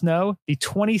 Mount Snow, the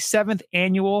 27th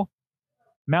annual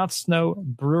Mount Snow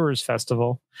Brewers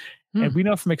Festival. And we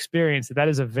know from experience that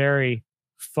is a very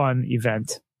fun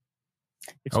event.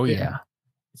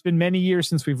 It's been many years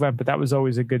since we've went, but that was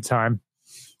always a good time.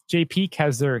 Jay Peak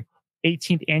has their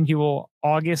 18th annual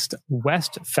August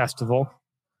West Festival.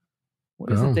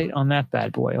 What is the date on that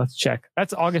bad boy? Let's check.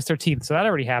 That's August 13th. So that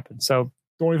already happened. So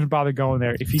don't even bother going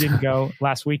there. If you didn't go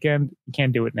last weekend, you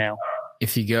can't do it now.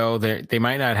 If you go there, they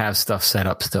might not have stuff set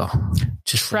up still.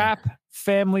 Just Trap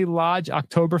Family Lodge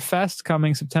Oktoberfest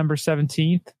coming September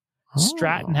 17th.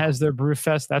 Stratton has their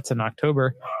Brewfest. That's in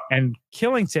October. And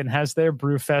Killington has their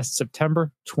Brewfest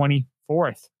September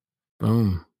 24th.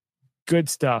 Boom. Good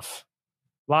stuff.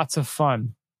 Lots of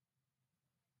fun.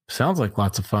 Sounds like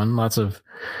lots of fun. Lots of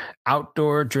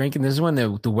outdoor drinking. This is when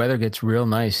the weather gets real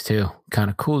nice too. Kind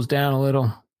of cools down a little.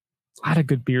 A lot of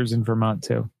good beers in Vermont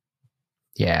too.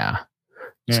 Yeah.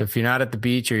 So if you're not at the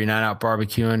beach or you're not out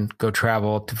barbecuing, go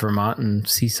travel up to Vermont and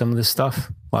see some of this stuff.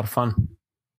 A lot of fun.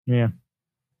 Yeah.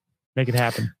 Make it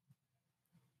happen.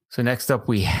 So next up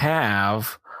we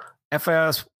have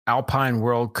FIS Alpine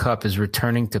World Cup is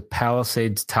returning to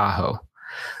Palisades, Tahoe.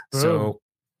 So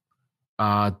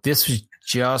this was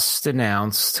just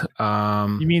announced.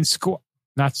 You mean school?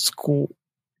 Not school.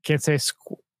 Can't say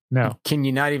school. No. Can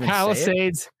you not even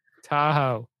Palisades, say it?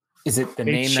 Tahoe. Is it the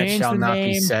name that shall not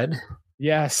be said?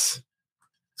 Yes.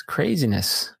 It's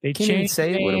craziness. They changed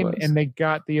the name and they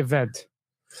got the event.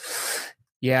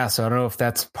 Yeah, so I don't know if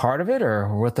that's part of it or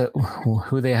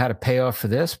who they had to pay off for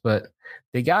this, but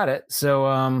they got it.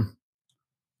 So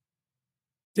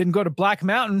didn't go to Black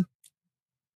Mountain.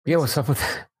 Yeah, what's up with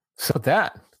that?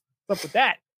 What's up with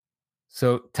that?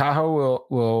 So Tahoe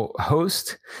will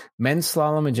host men's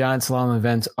slalom and giant slalom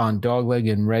events on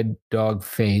Dogleg and Red Dog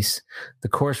Face. The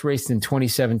course raced in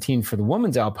 2017 for the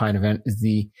women's alpine event is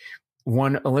the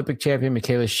one Olympic champion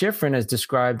Michaela Schifrin has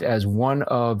described as one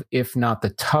of, if not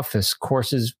the toughest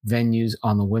courses, venues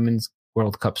on the Women's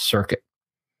World Cup circuit.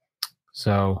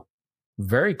 So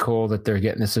very cool that they're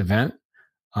getting this event.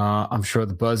 I'm sure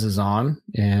the buzz is on,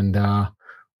 and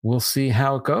we'll see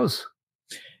how it goes.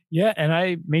 Yeah, and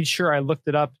I made sure I looked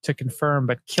it up to confirm,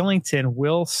 but Killington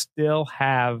will still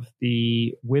have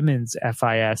the women's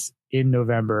FIS in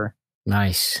November.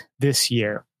 Nice. This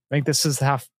year. I think this is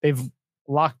how they've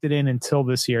locked it in until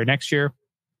this year. Next year,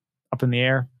 up in the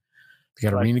air. You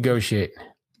got to renegotiate.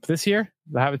 This year,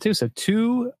 they'll have it too. So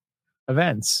 2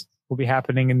 events will be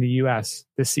happening in the U.S.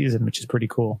 this season, which is pretty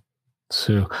cool.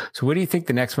 So what do you think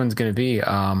the next one's going to be?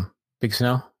 Big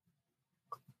Snow?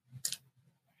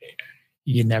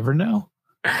 You never know.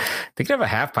 They could have a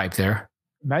half pipe there.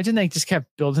 Imagine they just kept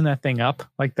building that thing up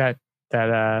like that.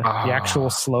 The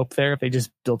actual slope there. If they just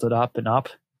built it up and up.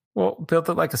 Well, built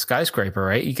it like a skyscraper,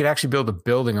 right? You could actually build a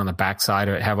building on the backside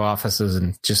of it, have offices,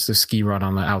 and just a ski run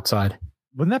on the outside.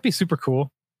 Wouldn't that be super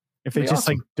cool? If they just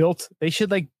awesome.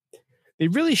 They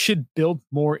really should build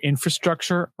more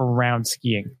infrastructure around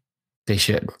skiing. They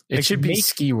should. It should be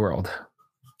Ski World.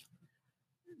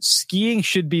 Skiing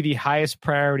should be the highest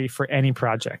priority for any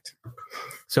project.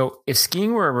 So if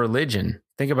skiing were a religion,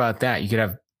 think about that. You could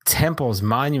have temples,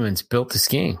 monuments built to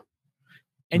skiing.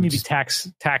 And you'd be tax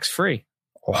free.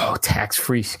 Oh,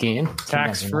 tax-free skiing.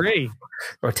 Tax-free.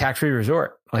 Or tax-free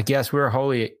resort. Like, yes, we're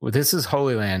holy. This is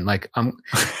Holy Land. Like,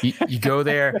 you go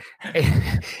there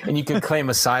and you can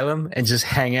claim asylum and just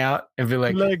hang out and be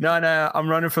like, no, I'm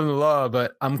running from the law,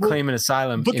 but I'm claiming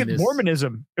asylum. Look at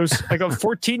Mormonism. It was like a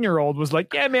 14-year-old was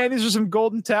like, yeah, man, these are some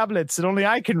golden tablets that only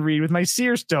I can read with my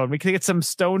seer stone. We could get some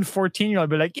stoned 14-year-old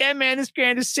be like, yeah, man, this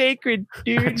ground is sacred,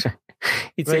 dude.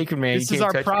 It's sacred, man. This is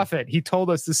our prophet. He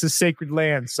told us this is sacred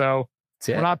land. So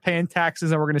we're not paying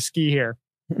taxes and we're going to ski here.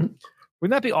 Wouldn't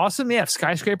that be awesome? Yeah, if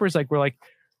skyscrapers we're like,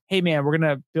 hey man, we're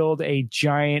going to build a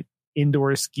giant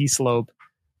indoor ski slope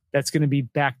that's going to be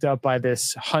backed up by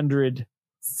this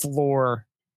 100-floor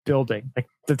building. Like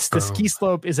the ski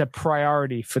slope is a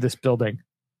priority for this building.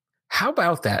 How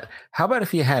about that? How about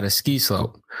if you had a ski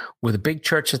slope with a big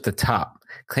church at the top,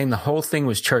 claim the whole thing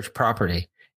was church property,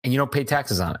 and you don't pay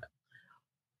taxes on it?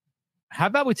 How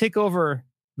about we take over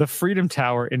the Freedom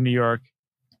Tower in New York,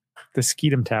 the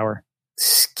Skeetum Tower?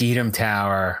 Skeetum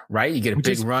Tower, right? You get a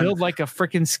big just run. Build like a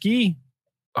freaking ski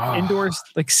indoors,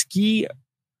 like ski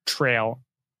trail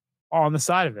on the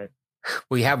side of it.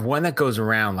 Well, you have one that goes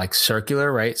around like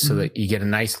circular, right? So that you get a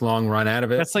nice long run out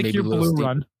of it. That's like your blue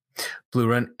run. Blue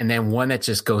run. And then one that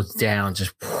just goes down,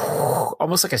 just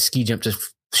almost like a ski jump,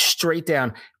 just straight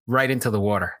down right into the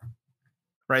water,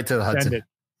 right to the Hudson.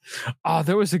 Oh,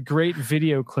 there was a great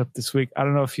video clip this week. I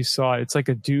don't know if you saw it. It's like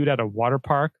a dude at a water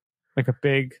park, like a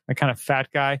big, like kind of fat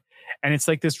guy. And it's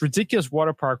like this ridiculous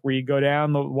water park where you go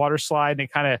down the water slide and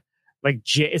it kind of like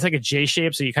it's like a J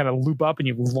shape. So you kind of loop up and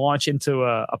you launch into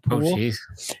a pool. Oh,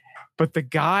 but the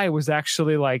guy was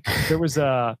actually like, there was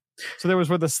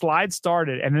where the slide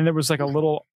started and then there was like a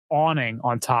little awning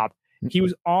on top. He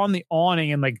was on the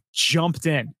awning and like jumped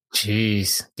in.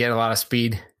 Jeez. Get a lot of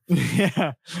speed.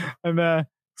 Yeah. And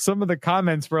some of the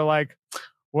comments were like,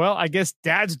 well, I guess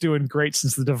dad's doing great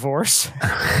since the divorce.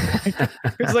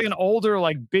 It's like an older,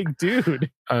 like big dude.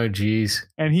 Oh, geez.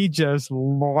 And he just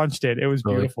launched it. It was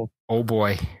beautiful. Oh,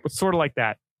 boy. It's sort of like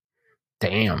that.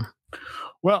 Damn.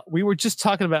 Well, we were just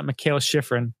talking about Mikaela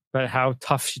Shiffrin, about how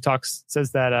tough she talks,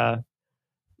 says that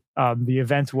the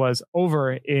event was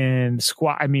over in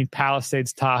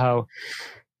Palisades, Tahoe.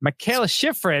 Mikaela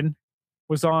Shiffrin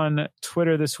was on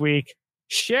Twitter this week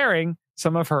sharing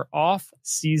some of her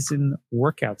off-season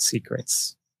workout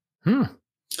secrets.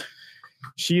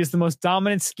 She is the most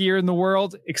dominant skier in the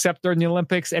world, except during the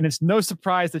Olympics, and it's no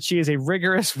surprise that she has a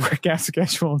rigorous workout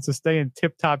schedule to stay in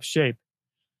tip-top shape,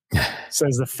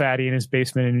 says the fatty in his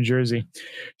basement in New Jersey.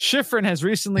 Shiffrin has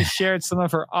recently shared some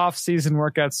of her off-season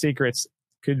workout secrets.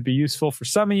 Could be useful for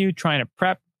some of you trying to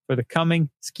prep for the coming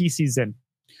ski season.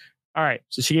 All right,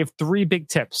 so she gave 3 big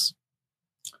tips.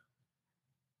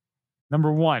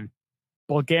 Number 1,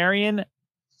 Bulgarian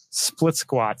split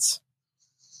squats.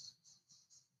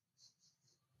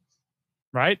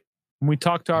 Right? When we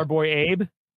talked to our boy Abe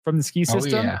from the ski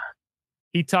system,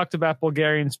 he talked about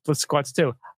Bulgarian split squats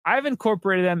too. I've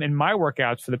incorporated them in my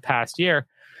workouts for the past year.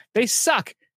 They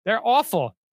suck. They're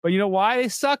awful. But you know why they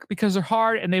suck? Because they're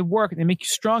hard and they work and they make you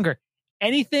stronger.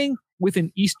 Anything with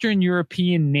an Eastern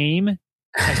European name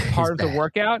as part of the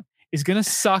workout is going to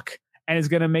suck and is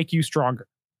going to make you stronger.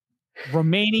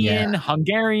 Romanian,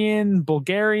 Hungarian,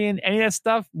 Bulgarian, any of that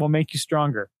stuff will make you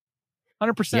stronger.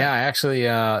 100%. Yeah, I actually,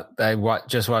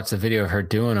 just watched the video of her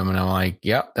doing them, and I'm like,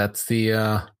 yep, that's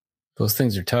those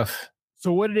things are tough.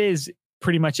 So what it is,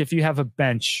 pretty much, if you have a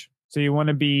bench, so you want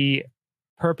to be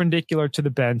perpendicular to the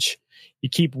bench, you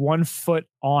keep one foot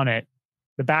on it.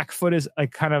 The back foot is a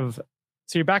kind of,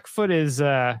 so your back foot is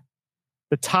the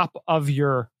top of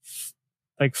your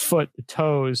foot, the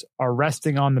toes are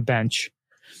resting on the bench.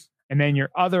 And then your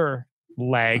other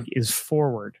leg is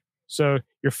forward. So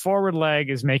your forward leg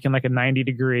is making like a 90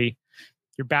 degree.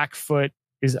 Your back foot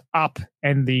is up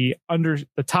and the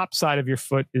top side of your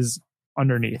foot is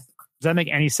underneath. Does that make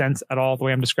any sense at all, the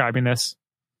way I'm describing this?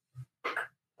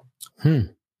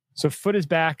 So foot is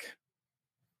back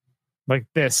like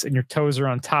this and your toes are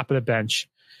on top of the bench.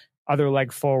 Other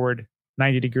leg forward,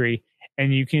 90 degree.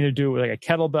 And you can either do it with like a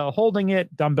kettlebell holding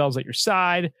it, dumbbells at your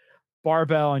side,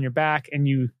 barbell on your back, and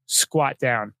you squat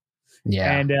down.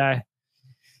 Yeah. And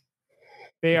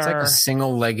it's like a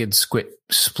single-legged split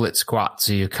squat.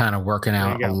 So you're kind of working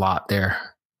out a lot there.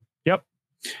 Yep.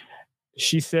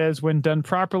 She says when done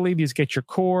properly, these get your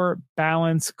core,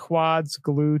 balance, quads,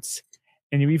 glutes,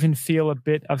 and you even feel a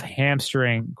bit of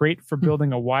hamstring. Great for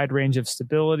building a wide range of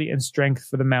stability and strength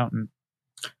for the mountain.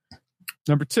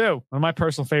 Number 2, one of my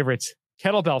personal favorites,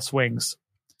 kettlebell swings.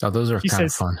 Oh, those are kind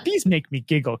of fun. These make me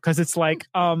giggle because it's like,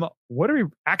 what are we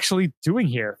actually doing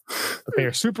here? But they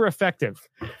are super effective.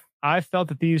 I felt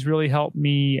that these really helped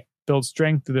me build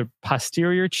strength through the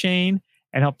posterior chain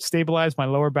and help stabilize my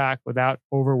lower back without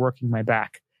overworking my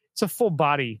back. It's a full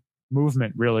body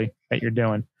movement, really, that you're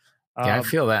doing. Yeah, I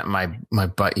feel that in my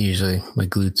butt usually, my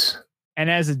glutes. And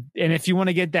if you want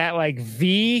to get that like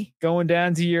V going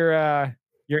down to your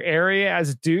area as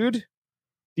a dude,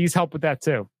 these help with that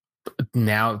too.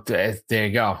 Now, there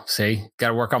you go. See, got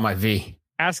to work on my V.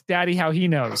 Ask Daddy how he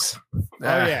knows. Oh,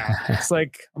 yeah. It's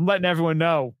like, I'm letting everyone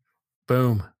know.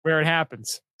 Boom. Where it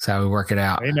happens. That's how we work it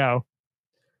out.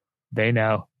 They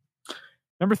know.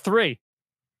 Number 3,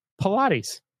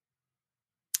 Pilates.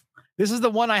 This is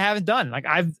the one I haven't done. Like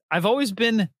I've always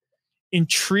been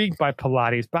intrigued by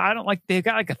Pilates, but I don't like, they've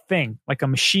got like a thing, like a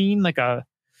machine, like a,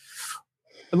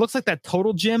 It looks like that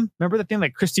Total Gym. Remember the thing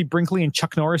like Christy Brinkley and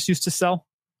Chuck Norris used to sell?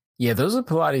 Yeah, those are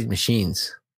Pilates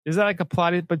machines. Is that like a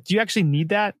Pilates? But do you actually need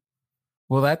that?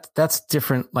 Well, that's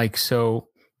different. Like, so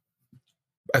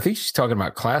I think she's talking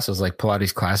about classes, like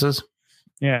Pilates classes.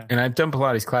 Yeah. And I've done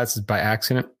Pilates classes by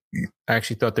accident. I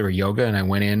actually thought they were yoga, and I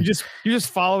went in. You're just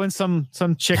following some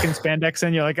chick in spandex,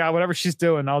 and you're like, whatever she's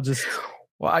doing, I'll just.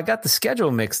 Well, I got the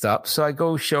schedule mixed up, so I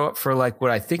go show up for like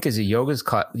what I think is a yoga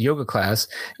class,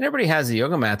 and everybody has the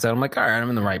yoga mats out. I'm like, all right, I'm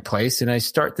in the right place, and I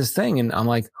start this thing, and I'm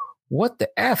like, what the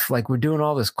F? Like, we're doing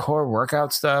all this core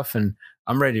workout stuff, and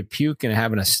I'm ready to puke and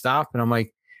having to stop, and I'm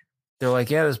like, they're like,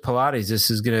 yeah, there's Pilates.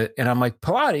 This is gonna, and I'm like,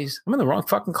 Pilates? I'm in the wrong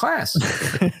fucking class.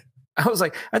 I was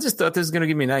like, I just thought this was going to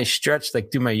give me a nice stretch,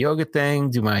 like do my yoga thing,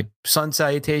 do my sun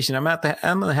salutation. I'm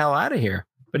the hell out of here.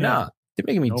 But no, they're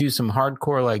making me do some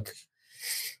hardcore, like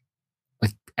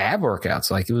ab workouts.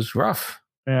 Like it was rough.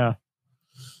 Yeah.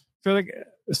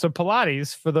 So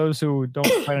Pilates, for those who don't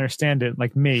quite understand it,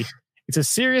 like me, it's a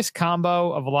serious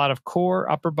combo of a lot of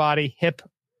core, upper body, hip,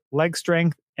 leg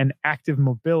strength, and active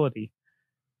mobility.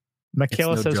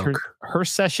 Michaela says her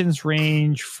sessions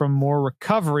range from more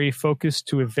recovery focused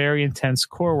to a very intense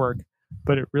core work,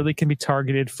 but it really can be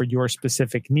targeted for your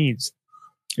specific needs.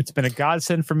 It's been a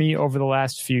godsend for me over the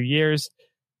last few years.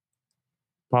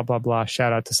 Blah, blah, blah.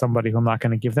 Shout out to somebody who I'm not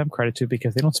going to give them credit to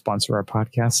because they don't sponsor our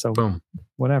podcast. So boom,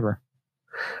 whatever.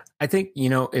 I think,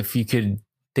 if you could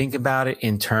think about it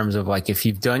in terms of like, if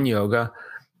you've done yoga,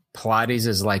 Pilates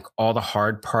is like all the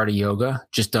hard part of yoga,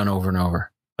 just done over and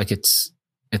over. Like it's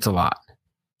a lot.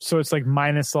 So it's like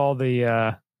minus all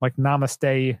the like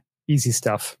namaste easy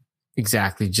stuff.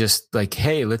 Exactly. Just like,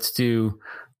 hey, let's do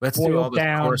all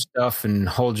the core stuff and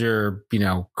hold your,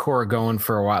 core going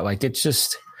for a while. Like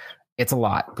it's a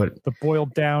lot, but the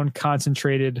boiled down,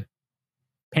 concentrated,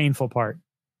 painful part.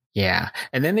 Yeah.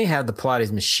 And then they have the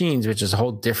Pilates machines, which is a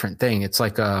whole different thing. It's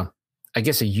like I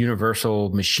guess a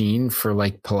universal machine for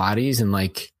like Pilates, and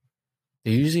like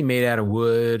they're usually made out of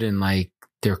wood and like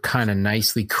they're kind of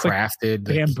nicely crafted.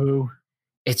 Like bamboo.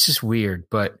 It's just weird,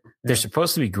 but they're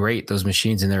supposed to be great, those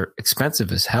machines, and they're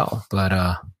expensive as hell. But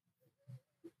I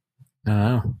don't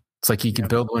know. It's like you can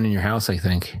build one in your house, I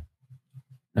think.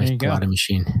 Nice Pilates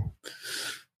machine.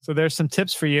 So there's some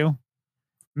tips for you.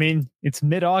 I mean, it's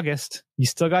mid-August. You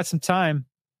still got some time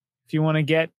if you want to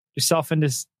get yourself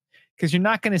into, because you're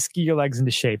not going to ski your legs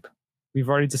into shape. We've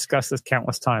already discussed this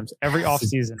countless times. Every off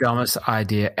season, dumbest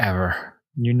idea ever.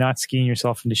 You're not skiing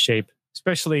yourself into shape,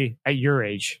 especially at your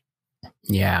age.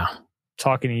 Yeah.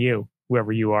 Talking to you,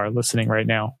 whoever you are listening right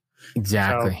now.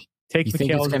 Exactly. So you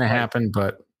think it's going to happen,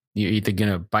 but you're either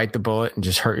going to bite the bullet and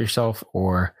just hurt yourself,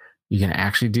 or you're going to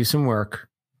actually do some work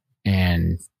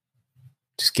and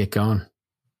just get going.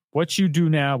 What you do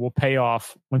now will pay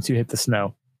off once you hit the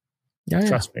snow. Yeah,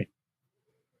 Trust me.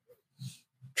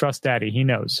 Trust Daddy. He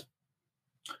knows.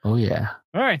 Oh, yeah.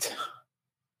 All right.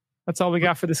 That's all we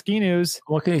got for the ski news.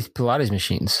 Look at these Pilates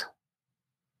machines.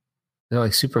 They're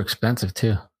like super expensive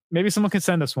too. Maybe someone can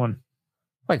send us one.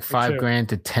 Like $5,000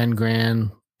 to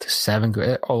 $10,000 to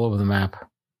 $7,000, all over the map.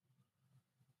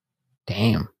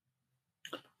 Damn.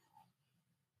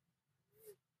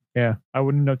 Yeah, I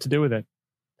wouldn't know what to do with it.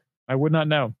 I would not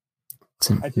know. It's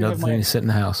another thing to sit in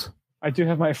the house. I do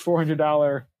have my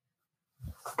 $400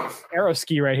 aero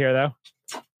ski right here, though.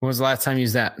 When was the last time you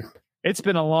used that? It's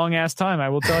been a long ass time, I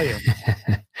will tell you.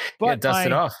 But dust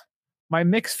it off. My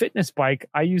Mix Fitness bike,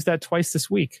 I used that twice this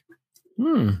week.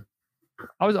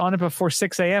 I was on it before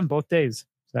 6 a.m. both days.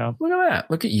 So look at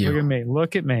that. Look at you. Look at me.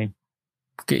 Look at me.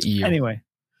 Look at you. Anyway,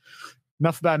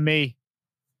 enough about me.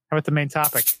 How about the main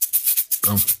topic?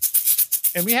 Boom.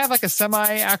 And we have like a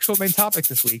semi-actual main topic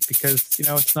this week because,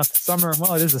 it's not the summer.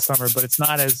 Well, it is the summer, but it's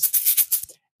not as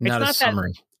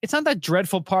summery. It's not that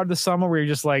dreadful part of the summer where you're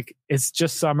just like, it's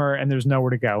just summer and there's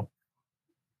nowhere to go.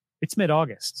 It's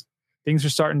mid-August. Things are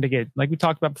starting to get, like we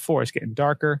talked about before, it's getting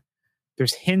darker.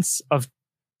 There's hints of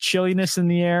chilliness in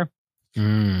the air.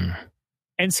 And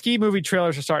ski movie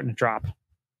trailers are starting to drop.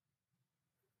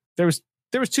 There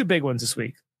was two big ones this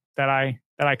week that I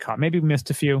caught. Maybe we missed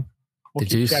a few. We'll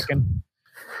keep checking.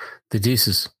 The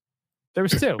Deuces. There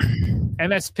was two.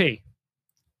 MSP.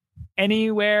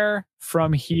 Anywhere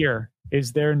From Here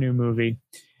is their new movie.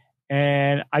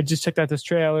 And I just checked out this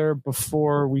trailer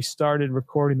before we started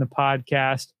recording the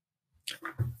podcast.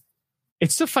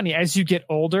 It's so funny. As you get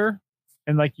older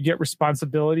and like you get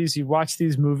responsibilities, you watch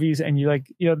these movies and you like,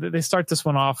 they start this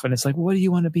one off and it's like, what do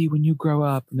you want to be when you grow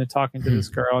up? And they're talking to this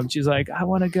girl and she's like, I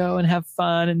want to go and have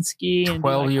fun and ski. And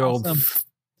 12-year-old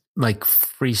like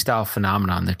freestyle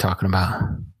phenomenon they're talking about.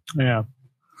 Yeah.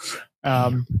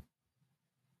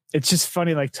 it's just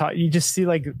funny. Like you just see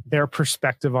like their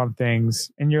perspective on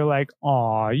things, and you're like,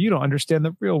 "Aw, you don't understand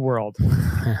the real world."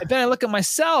 And then I look at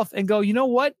myself and go, "You know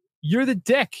what? You're the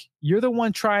dick. You're the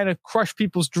one trying to crush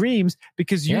people's dreams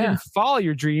because you didn't follow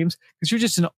your dreams because you're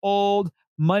just an old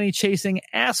money chasing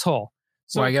asshole."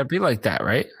 So well, I got to be like that,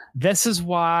 right? This is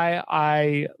why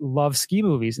I love ski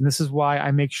movies, and this is why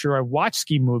I make sure I watch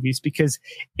ski movies, because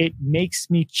it makes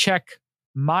me check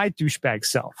my douchebag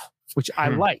self, which I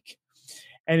like.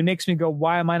 And it makes me go,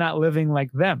 why am I not living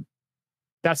like them?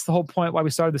 That's the whole point why we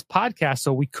started this podcast,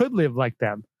 so we could live like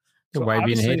them. So why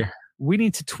being a hater? We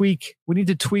need to tweak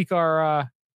our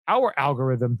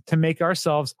algorithm to make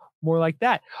ourselves more like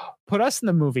that. Put us in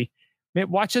the movie.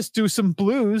 Watch us do some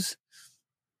blues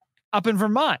up in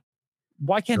Vermont.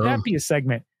 Why can't that be a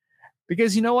segment?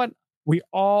 Because you know what? We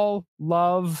all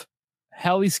love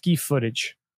heli ski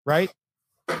footage, right?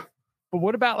 But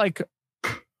what about like,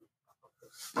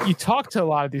 you talk to a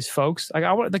lot of these folks. Like,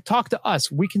 I want to talk to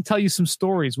us. We can tell you some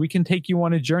stories. We can take you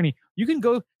on a journey. You can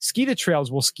go ski the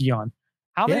trails we'll ski on.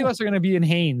 How many of us are going to be in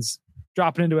Haines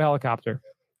dropping into a helicopter?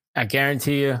 I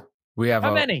guarantee you we have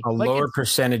a lower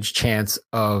percentage chance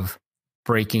of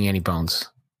breaking any bones.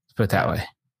 Let's put it that way.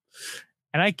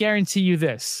 And I guarantee you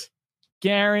this.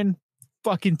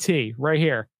 Fucking T right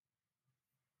here.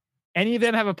 Any of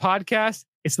them have a podcast?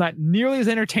 It's not nearly as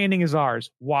entertaining as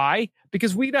ours. Why?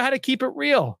 Because we know how to keep it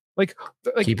real. Like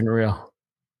keeping it real.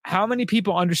 How many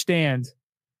people understand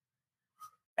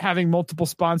having multiple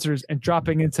sponsors and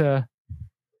dropping into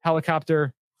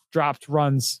helicopter dropped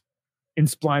runs in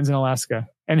splines in Alaska?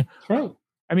 And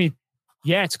I mean,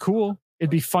 yeah, it's cool. It'd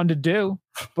be fun to do,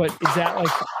 but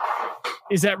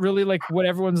is that really like what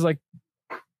everyone's like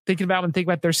thinking about when they think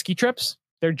about their ski trips,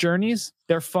 their journeys,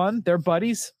 their fun, their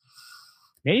buddies?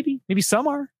 Maybe some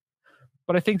are,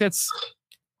 but I think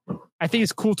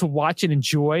it's cool to watch and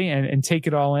enjoy and take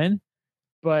it all in.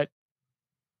 But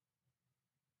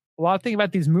a lot of things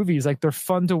about these movies, like they're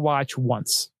fun to watch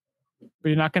once, but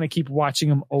you're not going to keep watching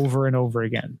them over and over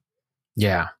again.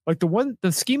 Yeah. Like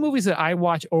the ski movies that I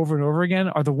watch over and over again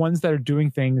are the ones that are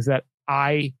doing things that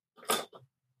I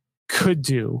could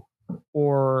do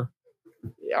or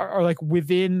are like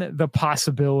within the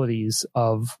possibilities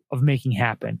of making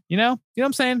happen. You know what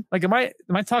I'm saying? Like, am I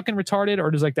talking retarded,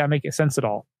 or does like that make sense at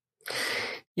all?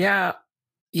 Yeah.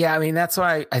 I mean, that's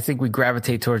why I think we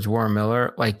gravitate towards Warren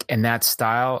Miller, like in that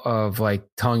style of like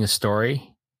telling a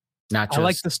story, not just I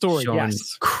like the story, showing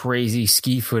crazy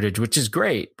ski footage, which is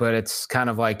great, but it's kind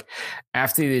of like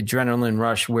after the adrenaline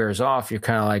rush wears off, you're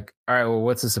kind of like, all right, well,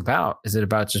 what's this about? Is it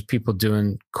about just people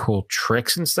doing cool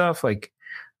tricks and stuff? Like,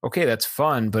 okay, that's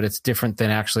fun, but it's different than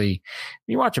actually,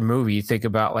 when you watch a movie, you think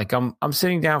about like, I'm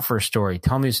sitting down for a story.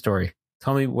 Tell me a story.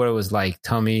 Tell me what it was like.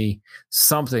 Tell me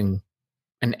something,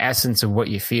 an essence of what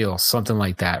you feel, something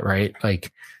like that, right?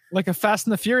 Like a Fast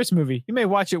and the Furious movie. You may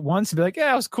watch it once and be like,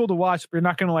 yeah, it was cool to watch, but you're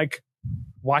not going to like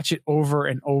watch it over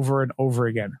and over and over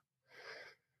again.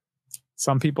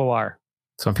 Some people are.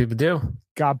 Some people do.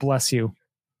 God bless you.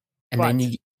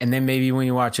 And then maybe when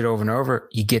you watch it over and over,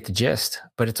 you get the gist.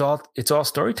 But it's all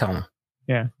storytelling.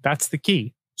 Yeah, that's the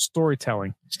key.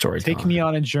 Storytelling. Take me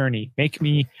on a journey. Make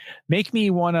me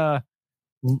want to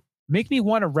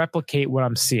replicate what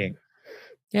I'm seeing.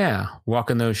 Yeah,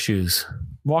 walk in those shoes.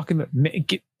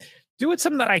 Do it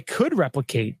something that I could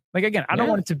replicate. Like, again, I don't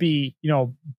want it to be,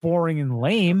 boring and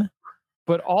lame,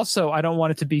 but also I don't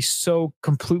want it to be so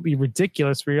completely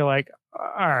ridiculous where you're like,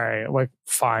 all right, like,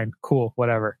 fine, cool,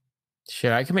 whatever.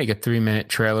 Shit, I can make a 3-minute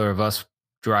trailer of us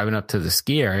driving up to the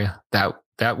ski area.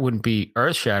 That wouldn't be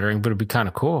earth shattering, but it'd be kind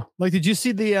of cool. Like, did you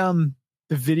see the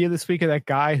video this week of that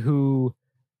guy who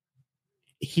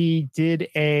he did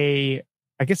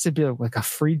I guess it'd be like a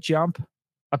free jump,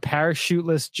 a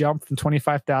parachuteless jump from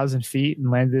 25,000 feet and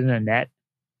landed in a net?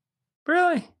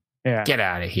 Really? Yeah. Get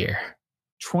out of here.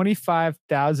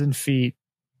 25,000 feet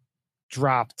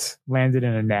dropped, landed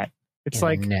in a net. It's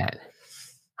like, net.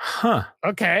 Huh.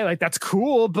 Okay, like that's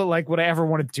cool, but like, would I ever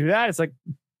want to do that? It's like,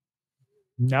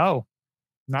 no,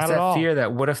 not at all. Fear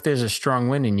that what if there's a strong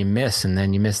wind and you miss, and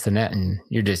then you miss the net and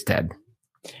you're just dead.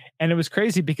 And it was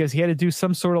crazy because he had to do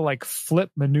some sort of like flip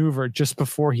maneuver just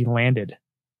before he landed.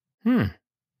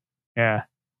 Yeah.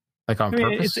 Like on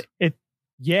purpose?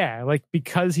 Yeah, like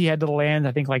because he had to land,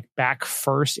 I think, like back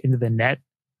first into the net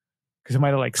because it might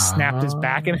have like snapped his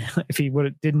back in if he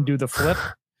didn't do the flip.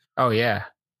 Oh yeah.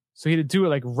 So he had to do it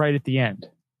like right at the end.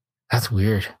 That's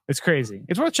weird. It's crazy.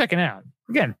 It's worth checking out.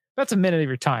 Again, that's a minute of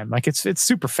your time. Like it's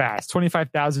super fast.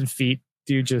 25,000 feet.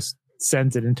 Dude just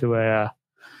sends it into a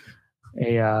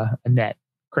net.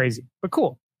 Crazy, but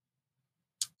cool.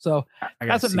 So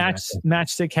that's what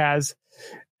Matchstick has.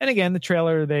 And again, the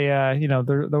trailer,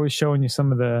 they're always showing you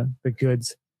some of the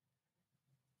goods.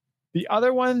 The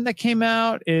other one that came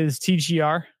out is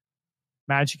TGR,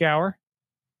 Magic Hour.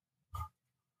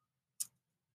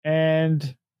 And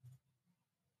if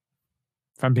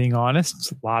I'm being honest,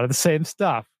 it's a lot of the same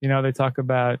stuff. They talk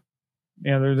about,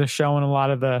 they're showing a lot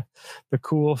of the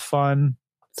cool, fun.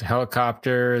 It's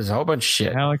helicopters, a whole bunch of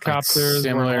shit. Helicopters, like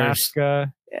similar.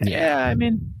 Alaska. Yeah, I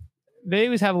mean, they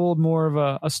always have a little more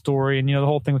of a story. And, the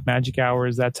whole thing with Magic Hour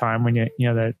is that time when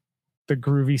the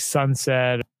groovy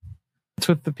sunset. It's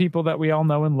with the people that we all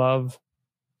know and love.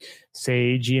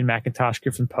 Sage, Ian McIntosh,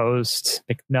 Griffin Post,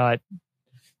 McNutt,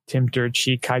 Tim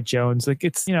Durchie, Kai Jones. Like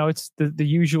it's the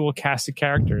usual cast of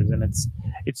characters, and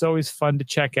it's always fun to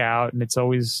check out, and it's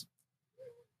always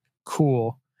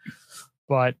cool.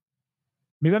 But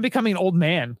maybe I'm becoming an old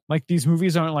man. Like these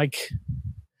movies aren't like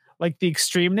the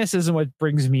extremeness isn't what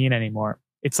brings me in anymore.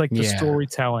 It's like the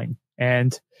storytelling.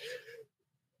 And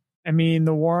I mean,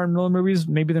 the Warren Miller movies,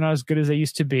 maybe they're not as good as they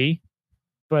used to be,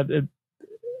 but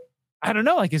I don't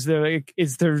know. Like, is there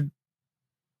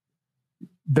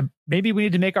maybe we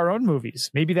need to make our own movies.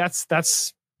 Maybe that's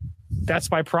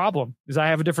my problem, is I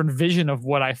have a different vision of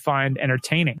what I find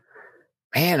entertaining.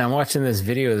 Man, I'm watching this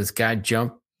video of this guy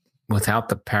jump without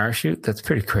the parachute. That's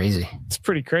pretty crazy. It's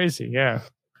pretty crazy. Yeah.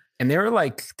 And there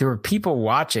were people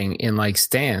watching in like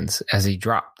stands as he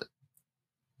dropped.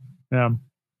 Yeah.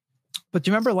 But do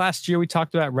you remember last year we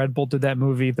talked about Red Bull did that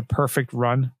movie, The Perfect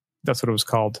Run? That's what it was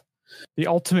called. The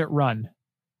Ultimate Run.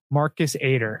 Marcus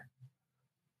Ader.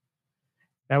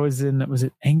 That was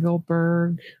it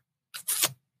Engelberg?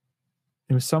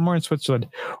 It was somewhere in Switzerland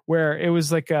where it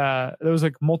was like there was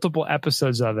like multiple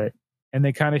episodes of it. And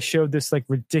they kind of showed this like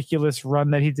ridiculous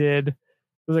run that he did. There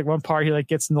was like one part he like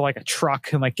gets into like a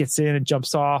truck and like gets in and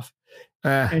jumps off.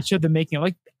 And it showed them making it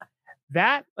like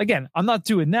that. Again, I'm not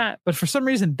doing that, but for some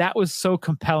reason that was so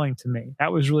compelling to me.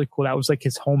 That was really cool. That was like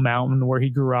his home mountain where he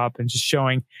grew up, and just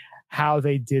showing how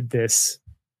they did this.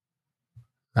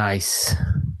 Nice.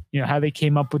 How they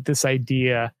came up with this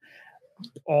idea,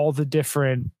 all the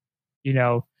different,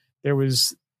 there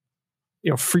was,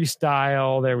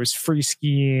 freestyle, there was free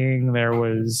skiing, there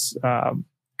was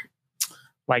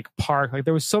like park, like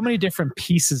there was so many different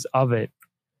pieces of it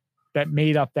that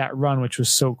made up that run, which was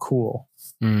so cool.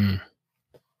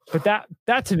 But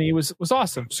that to me was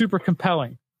awesome, super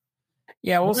compelling.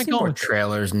 Yeah, we'll see more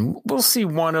trailers, and we'll see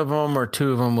one of them or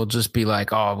two of them. We'll just be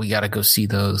like, oh, we got to go see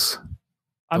those.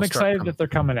 I'm excited that they're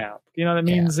coming out. That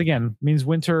means, means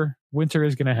winter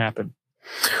is going to happen.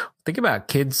 Think about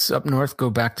kids up north go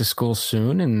back to school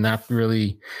soon, and that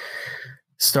really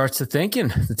starts to thinking.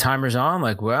 The timer's on,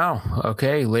 like, wow,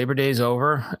 okay, Labor Day's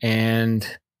over, and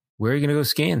where are you going to go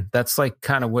skiing? That's like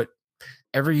kind of what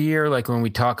every year, like when we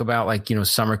talk about like,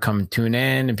 summer coming to an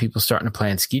end and people starting to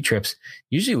plan ski trips,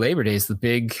 usually Labor Day is the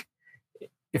big,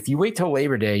 if you wait till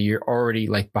Labor Day, you're already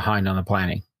like behind on the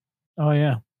planning. Oh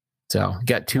yeah. So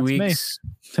got 2 weeks,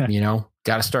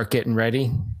 got to start getting ready.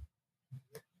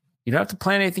 You don't have to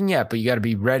plan anything yet, but you got to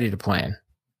be ready to plan.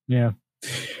 Yeah.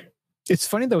 It's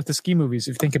funny though with the ski movies,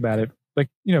 if you think about it, like,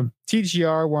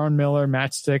 TGR, Warren Miller,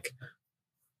 Matchstick,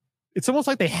 it's almost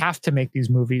like they have to make these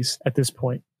movies at this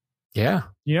point. Yeah.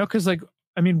 Because like,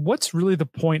 I mean, what's really the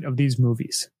point of these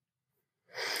movies?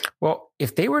 Well,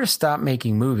 if they were to stop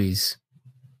making movies,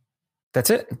 that's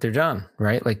it. They're done,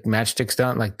 right? Like Matchstick's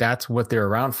done. Like that's what they're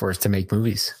around for, is to make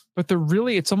movies. But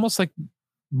it's almost like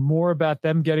more about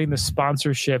them getting the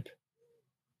sponsorship,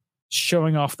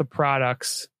 showing off the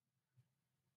products,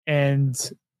 and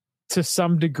to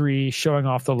some degree showing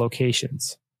off the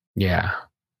locations. Yeah.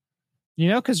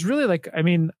 Because really, like, I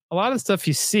mean, a lot of stuff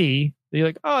you see, you're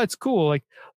like, oh, it's cool. Like,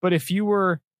 but if you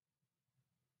were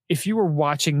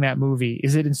watching that movie,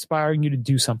 is it inspiring you to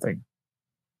do something?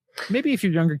 Maybe if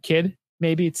you're a younger kid,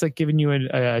 maybe it's like giving you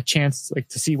a chance, like,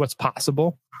 to see what's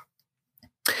possible.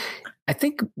 I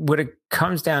think what it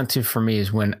comes down to for me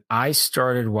is when I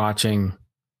started watching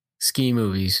ski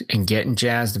movies and getting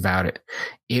jazzed about it,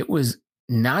 it was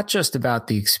not just about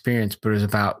the experience, but it was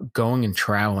about going and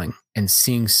traveling and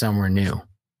seeing somewhere new,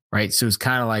 right? So it was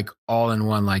kind of like all in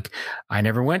one. Like, I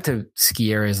never went to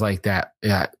ski areas like that.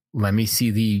 Let me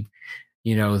see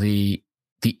the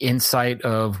insight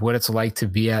of what it's like to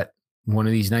be at one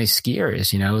of these nice ski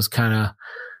areas. It was kind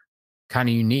of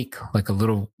unique, like a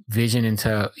little vision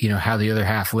into, how the other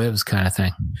half lives, kind of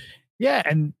thing. Yeah.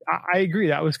 And I agree.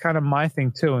 That was kind of my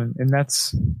thing too. And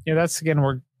that's again,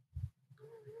 where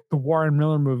the Warren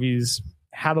Miller movies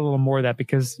had a little more of that,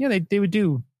 because, they would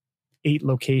do 8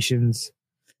 locations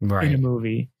in a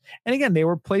movie. And again, they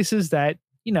were places that,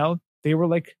 they were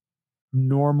like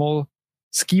normal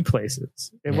ski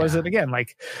places. It Yeah. wasn't, again,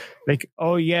 like,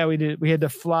 oh yeah, we had to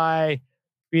fly.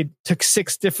 Took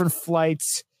 6 different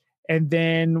flights, and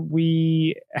then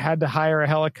we had to hire a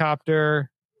helicopter,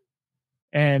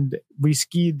 and we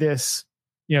skied this,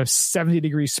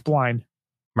 70-degree spline.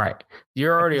 Right.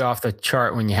 You're already off the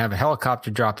chart when you have a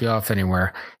helicopter drop you off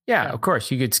anywhere. Yeah, of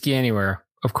course. You could ski anywhere,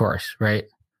 of course, right?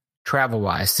 Travel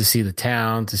wise, to see the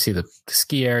town, to see the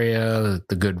ski area,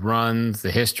 the good runs,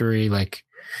 the history. Like,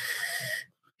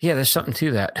 yeah, there's something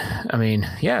to that. I mean,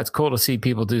 yeah, it's cool to see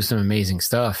people do some amazing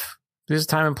stuff. There's a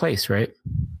time and place, right?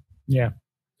 Yeah.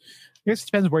 I guess it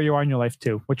depends where you are in your life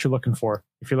too, what you're looking for.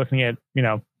 If you're looking at,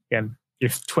 again, you're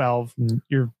 12 and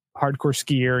you're a hardcore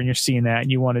skier and you're seeing that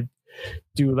and you want to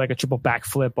do like a triple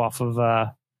backflip off of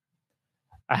a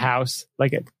house,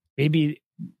 like maybe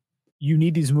you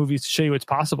need these movies to show you what's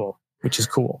possible, which is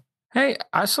cool. Hey,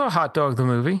 I saw Hot Dog the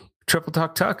movie, Triple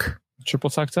Tuck Tuck. Triple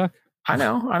Tuck Tuck? I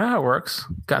know how it works.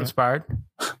 Got inspired.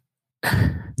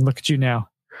 Look at you now.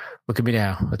 Look at me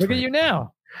now. That's Look right. at you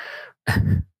now.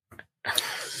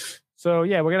 So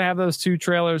yeah, we're going to have those 2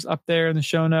 trailers up there in the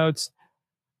show notes.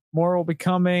 More will be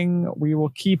coming. We will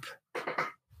keep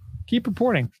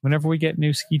reporting whenever we get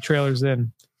new ski trailers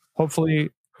in.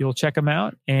 Hopefully you'll check them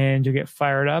out and you'll get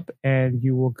fired up and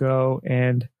you will go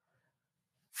and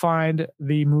find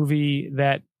the movie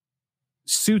that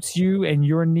suits you and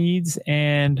your needs.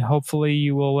 And hopefully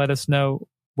you will let us know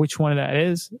which one that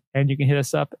is. And you can hit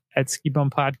us up at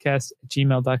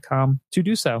skibumpodcast@gmail.com to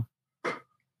do so.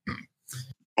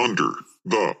 Under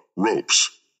the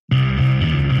ropes.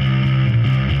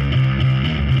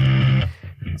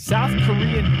 South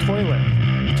Korean toilet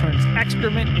turns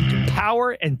excrement into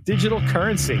power and digital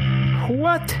currency.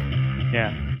 What?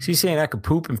 Yeah. So you saying I could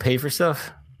poop and pay for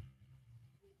stuff?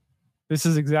 This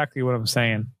is exactly what I'm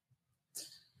saying.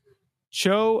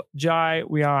 Cho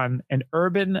Jae-won, an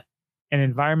urban and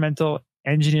environmental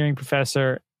engineering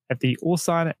professor at the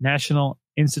Ulsan National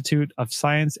Institute of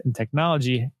Science and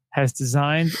Technology, has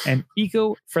designed an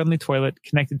eco-friendly toilet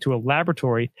connected to a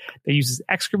laboratory that uses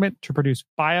excrement to produce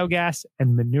biogas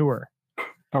and manure.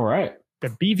 All right. The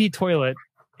BV toilet,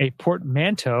 a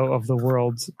portmanteau of the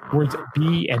words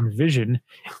B and vision,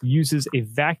 uses a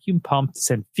vacuum pump to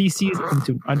send feces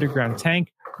into an underground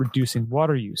tank, reducing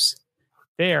water use.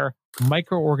 There,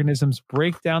 microorganisms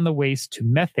break down the waste to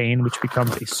methane, which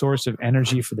becomes a source of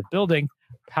energy for the building,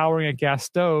 powering a gas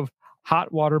stove,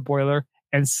 hot water boiler,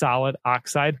 and solid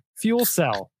oxide fuel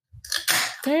cell.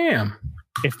 Damn.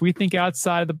 If we think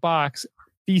outside of the box,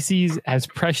 feces has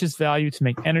precious value to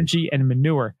make energy and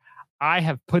manure. I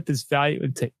have put this value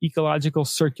into ecological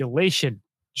circulation,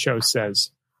 Cho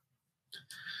says.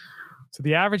 So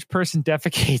the average person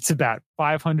defecates about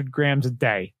 500 grams a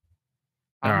day.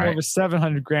 I'm more of a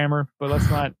 700 grammer, but let's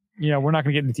not, we're not going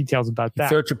to get into details about that.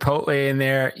 Throw Chipotle in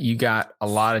there, you got a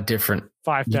lot of different,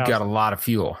 5,000. you got a lot of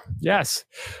fuel. Yes,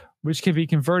 which can be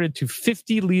converted to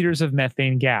 50 liters of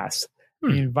methane gas.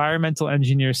 The environmental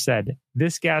engineer said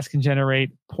this gas can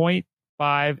generate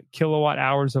 0.5 kilowatt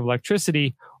hours of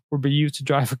electricity or be used to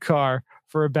drive a car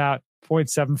for about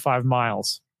 0.75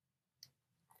 miles.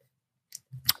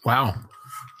 Wow.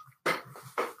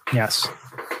 Yes.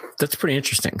 That's pretty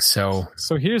interesting. So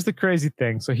here's the crazy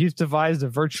thing. So he's devised a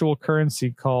virtual currency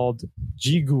called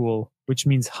Jigul, which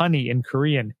means honey in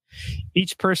Korean.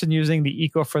 Each person using the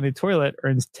eco-friendly toilet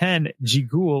earns 10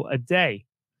 Jigul a day.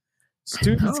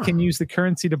 Students can use the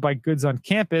currency to buy goods on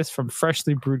campus, from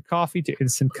freshly brewed coffee to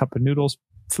instant cup of noodles,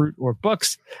 fruit, or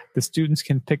books. The students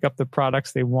can pick up the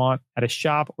products they want at a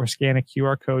shop or scan a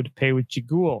QR code to pay with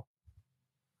Jigul.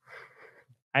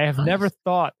 I have never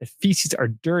thought that feces are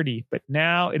dirty, but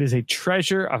now it is a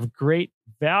treasure of great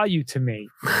value to me,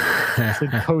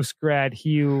 said post-grad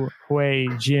Hugh Hui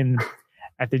Jin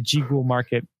at the Jigul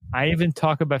market. I even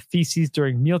talk about feces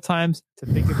during mealtimes to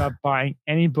think about buying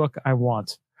any book I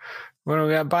want. What do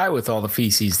we got to buy with all the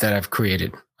feces that I've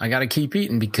created? I got to keep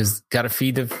eating because got to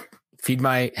feed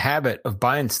my habit of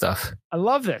buying stuff. I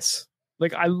love this.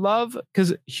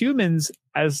 Because humans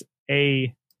as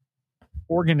a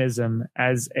organism,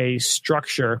 as a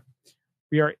structure,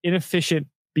 we are inefficient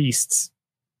beasts.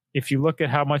 If you look at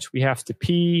how much we have to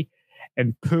pee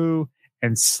and poo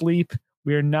and sleep,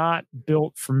 we are not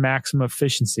built for maximum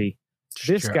efficiency.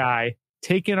 This guy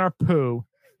taking our poo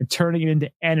and turning it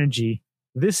into energy.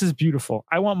 This is beautiful.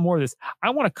 I want more of this. I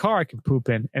want a car I can poop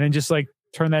in and then just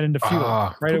turn that into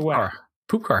fuel right away.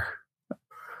 Poop car.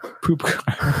 Poop car.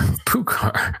 Poop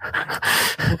car.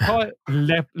 We'll call it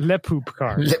le poop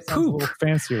car. Le poop. A little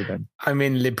fancier then. I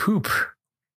mean, le poop.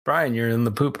 Brian, you're in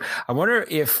the poop. I wonder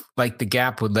if like the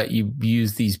Gap would let you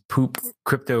use these poop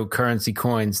cryptocurrency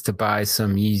coins to buy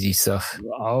some Yeezy stuff.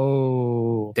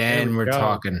 Oh, Then we're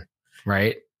talking,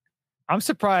 right? I'm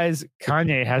surprised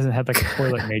Kanye hasn't had like a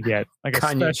toilet made yet, like a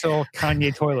special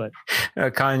Kanye toilet,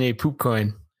 a Kanye poop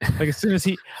coin. Like as soon as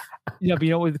he, but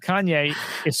with Kanye,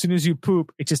 as soon as you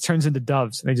poop, it just turns into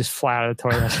doves and they just fly out of the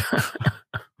toilet.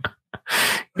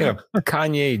 Yeah,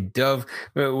 Kanye dove.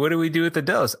 What do we do with the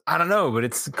doves? I don't know, but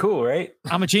it's cool, right?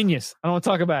 I'm a genius. I don't want to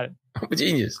talk about it. I'm a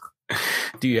genius.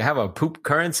 Do you have a poop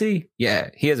currency? Yeah,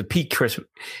 he has a peak Christmas.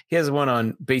 He has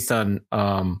one based on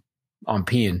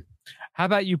peeing. How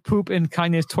about you poop in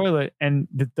Kanye's toilet and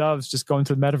the doves just go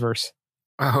into the metaverse?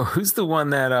 Oh, who's the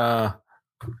one that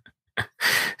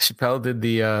Chappelle did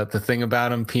the thing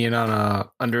about him peeing on a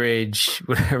underage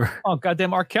whatever? Oh,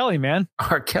 goddamn R. Kelly, man.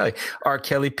 R.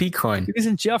 Kelly pee coin. He's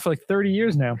in jail for like 30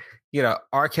 years now. You know,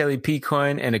 R. Kelly pee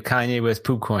coin and a Kanye West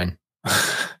poop coin.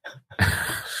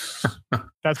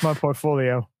 That's my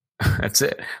portfolio. That's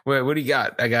it. Wait, what do you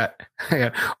got? I got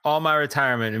all my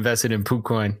retirement invested in poop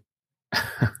coin.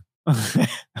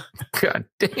 God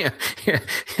damn.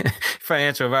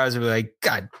 Financial advisor will be like,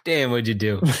 God damn, what'd you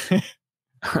do?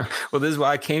 Well, this is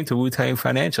why I came to Wu-Tang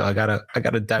Financial. I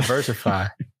gotta diversify.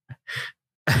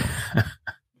 God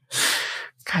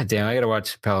damn, I gotta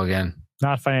watch Chappelle again.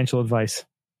 Not financial advice.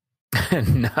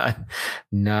 not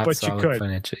but you could.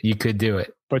 Financial. You could do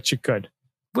it. But you could.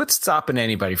 What's stopping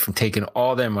anybody from taking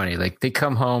all their money? Like they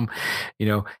come home,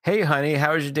 hey honey,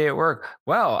 how was your day at work?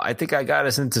 Well, I think I got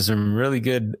us into some really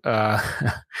good, I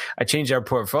changed our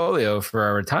portfolio for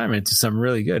our retirement to some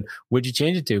really good. What'd you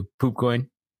change it to? Poop coin?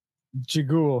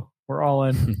 Jagul. We're all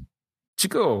in.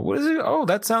 Jagul. What is it? Oh,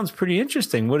 that sounds pretty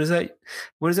interesting. What is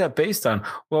that based on?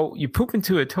 Well, you poop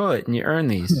into a toilet and you earn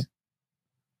these.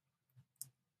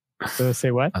 So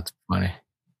say what? That's funny.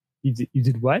 You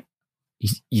did what?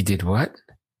 You did what?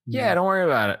 Yeah, don't worry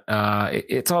about it.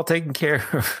 It's all taken care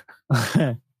of.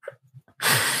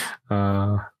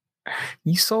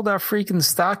 You sold our freaking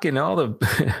stock in all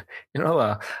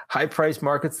the high price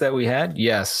markets that we had.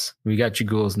 Yes, we got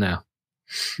Jaguls now.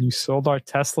 You sold our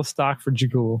Tesla stock for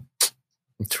Jagul.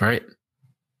 That's right.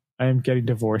 I am getting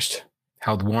divorced.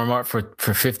 Held Walmart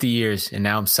for 50 years, and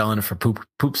now I'm selling it for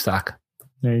poop stock.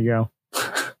 There you go.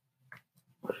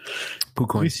 Poop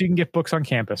coin. At least you can get books on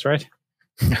campus, right?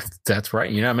 That's right.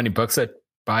 You know how many books that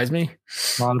buys me?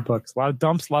 A lot of books. A lot of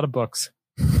dumps, a lot of books.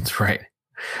 That's right.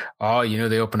 Oh,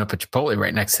 they open up a Chipotle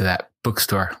right next to that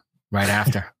bookstore right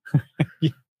after. Yeah.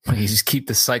 You just keep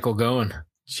the cycle going.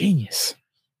 Genius.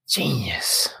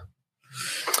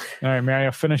 All right,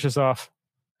 Mario, finish us off.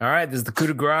 All right, this is the coup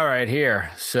de grace right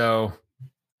here. So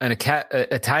an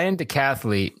Italian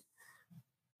decathlete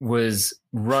was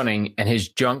running and his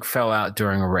junk fell out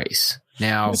during a race.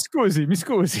 Now, mi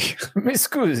scusi.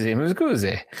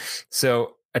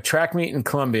 So a track meet in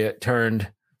Colombia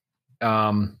turned,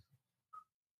 what's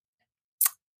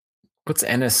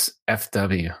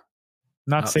NSFW?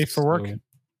 Not safe for work.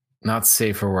 Not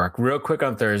safe for work. Real quick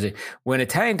on Thursday, when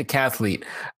Italian decathlete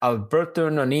Alberto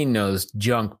Nonino's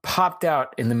junk popped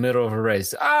out in the middle of a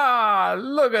race. Ah,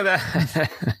 look at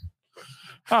that.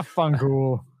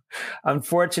 Fungool.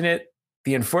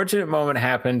 The unfortunate moment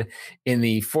happened in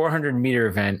the 400-meter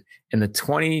event in the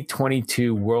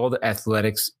 2022 World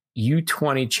Athletics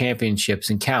U20 Championships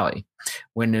in Cali,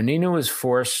 when Nonino was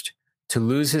forced to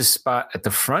lose his spot at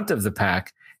the front of the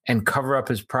pack and cover up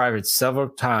his privates several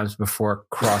times before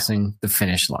crossing the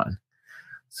finish line.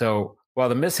 So while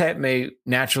the mishap may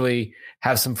naturally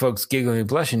have some folks giggling and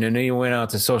blushing, Nonino went out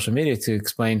to social media to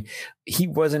explain he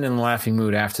wasn't in a laughing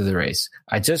mood after the race.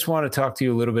 I just want to talk to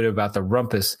you a little bit about the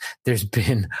rumpus there's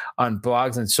been on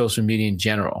blogs and social media in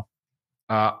general.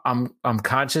 I'm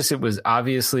conscious it was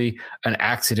obviously an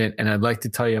accident, and I'd like to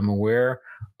tell you I'm aware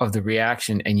of the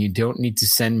reaction, and you don't need to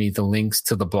send me the links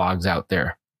to the blogs out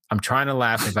there. I'm trying to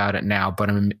laugh about it now, but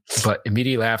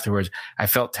immediately afterwards, I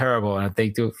felt terrible, and I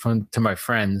thank to my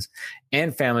friends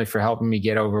and family for helping me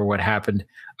get over what happened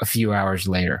a few hours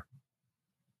later.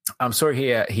 I'm sorry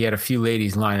he had a few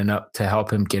ladies lining up to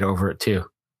help him get over it too.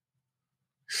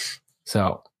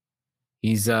 So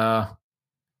he's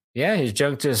his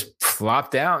junk just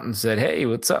flopped out and said, "Hey,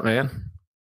 what's up, man?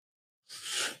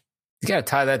 You got to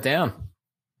tie that down."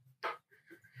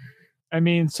 I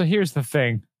mean, so here's the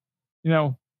thing,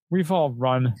 we've all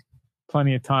run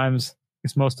plenty of times.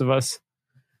 It's most of us.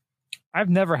 I've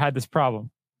never had this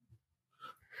problem.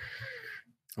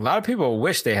 A lot of people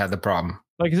wish they had the problem.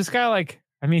 Like, is this guy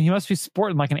he must be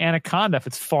sporting like an anaconda if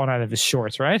it's falling out of his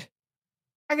shorts, right?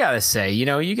 I gotta say, you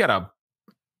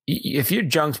if your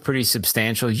junk's pretty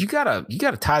substantial, you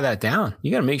gotta tie that down.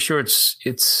 You gotta make sure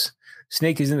it's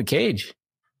snake is in the cage.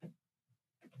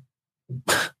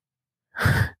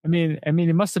 I mean,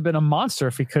 it must have been a monster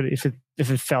if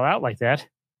it fell out like that.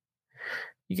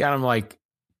 You got him like,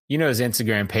 his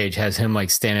Instagram page has him like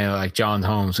standing there like John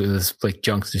Holmes with his like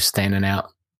junks just standing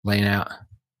out, laying out.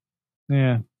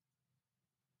 Yeah.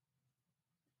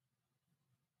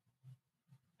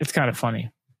 It's kind of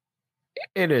funny.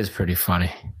 It is pretty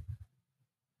funny.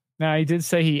 Now, he did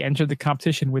say he entered the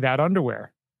competition without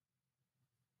underwear.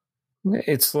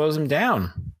 It slows him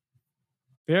down.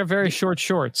 They're very short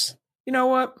shorts. You know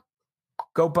what?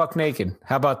 Go buck naked.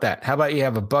 How about that? How about you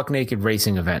have a buck naked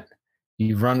racing event?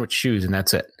 You run with shoes and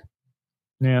that's it.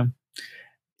 Yeah.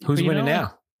 Who's winning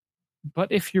now?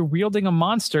 But if you're wielding a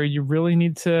monster, you really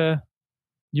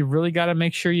got to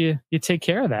make sure you take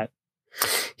care of that.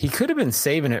 He could have been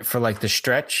saving it for like the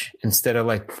stretch instead of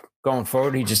like going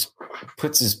forward. He just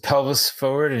puts his pelvis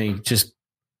forward and he just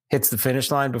hits the finish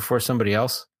line before somebody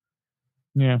else.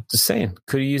 Yeah. Just saying.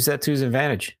 Could he use that to his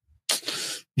advantage?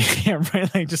 Yeah,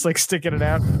 right. Like just like sticking it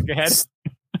out like ahead.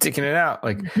 Sticking it out.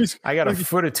 Like, I got a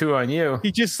foot or two on you.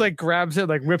 He just like grabs it,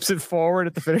 like whips it forward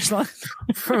at the finish line.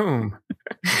 Boom.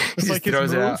 He just like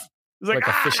throws it out like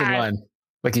a fishing line.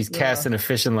 Like he's casting a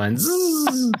fishing line.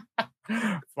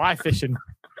 Fly fishing.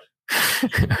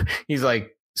 He's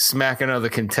like smacking other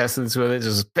contestants with it.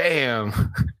 Just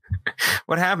bam.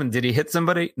 What happened? Did he hit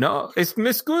somebody? No, it's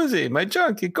Miss Guzzi. My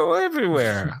junk, it go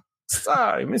everywhere.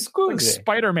 Sorry, Miss Guzzi. Like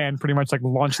Spider-Man pretty much like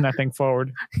launching that thing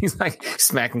forward. He's like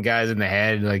smacking guys in the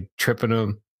head, like tripping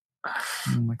them.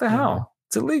 What the hell?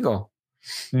 It's illegal.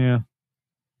 Yeah.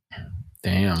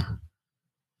 Damn.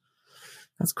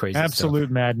 That's crazy.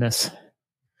 Absolute madness.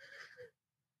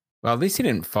 Well, at least he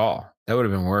didn't fall. That would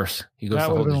have been worse. He goes to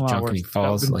hold his junk and he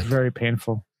falls. Like very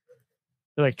painful.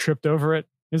 He like tripped over it.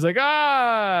 He's like,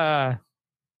 ah.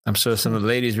 I'm sure some of the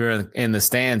ladies were in the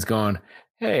stands going,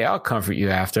 hey, I'll comfort you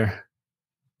after.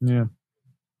 Yeah.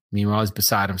 Meanwhile, he's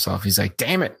beside himself. He's like,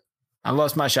 damn it. I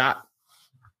lost my shot.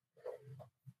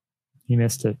 He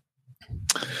missed it.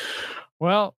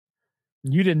 Well,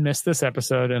 you didn't miss this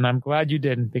episode, and I'm glad you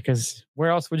didn't, because where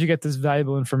else would you get this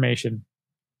valuable information?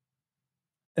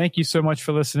 Thank you so much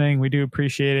for listening. We do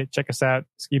appreciate it. Check us out,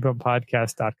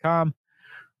 skibumpodcast.com.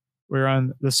 We're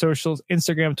on the socials,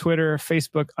 Instagram, Twitter,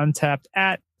 Facebook, Untapped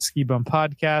at Ski Bum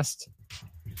Podcast.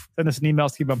 Send us an email,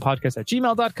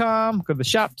 skibumpodcast@gmail.com. Go to the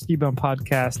shop,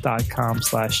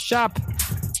 skibumpodcast.com/shop.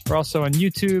 We're also on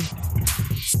YouTube.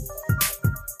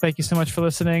 Thank you so much for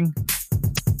listening.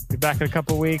 Be back in a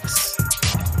couple weeks.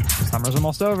 Summer's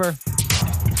almost over.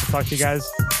 We'll talk to you guys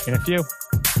in a few.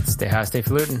 Stay high, stay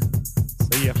fluting.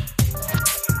 See ya.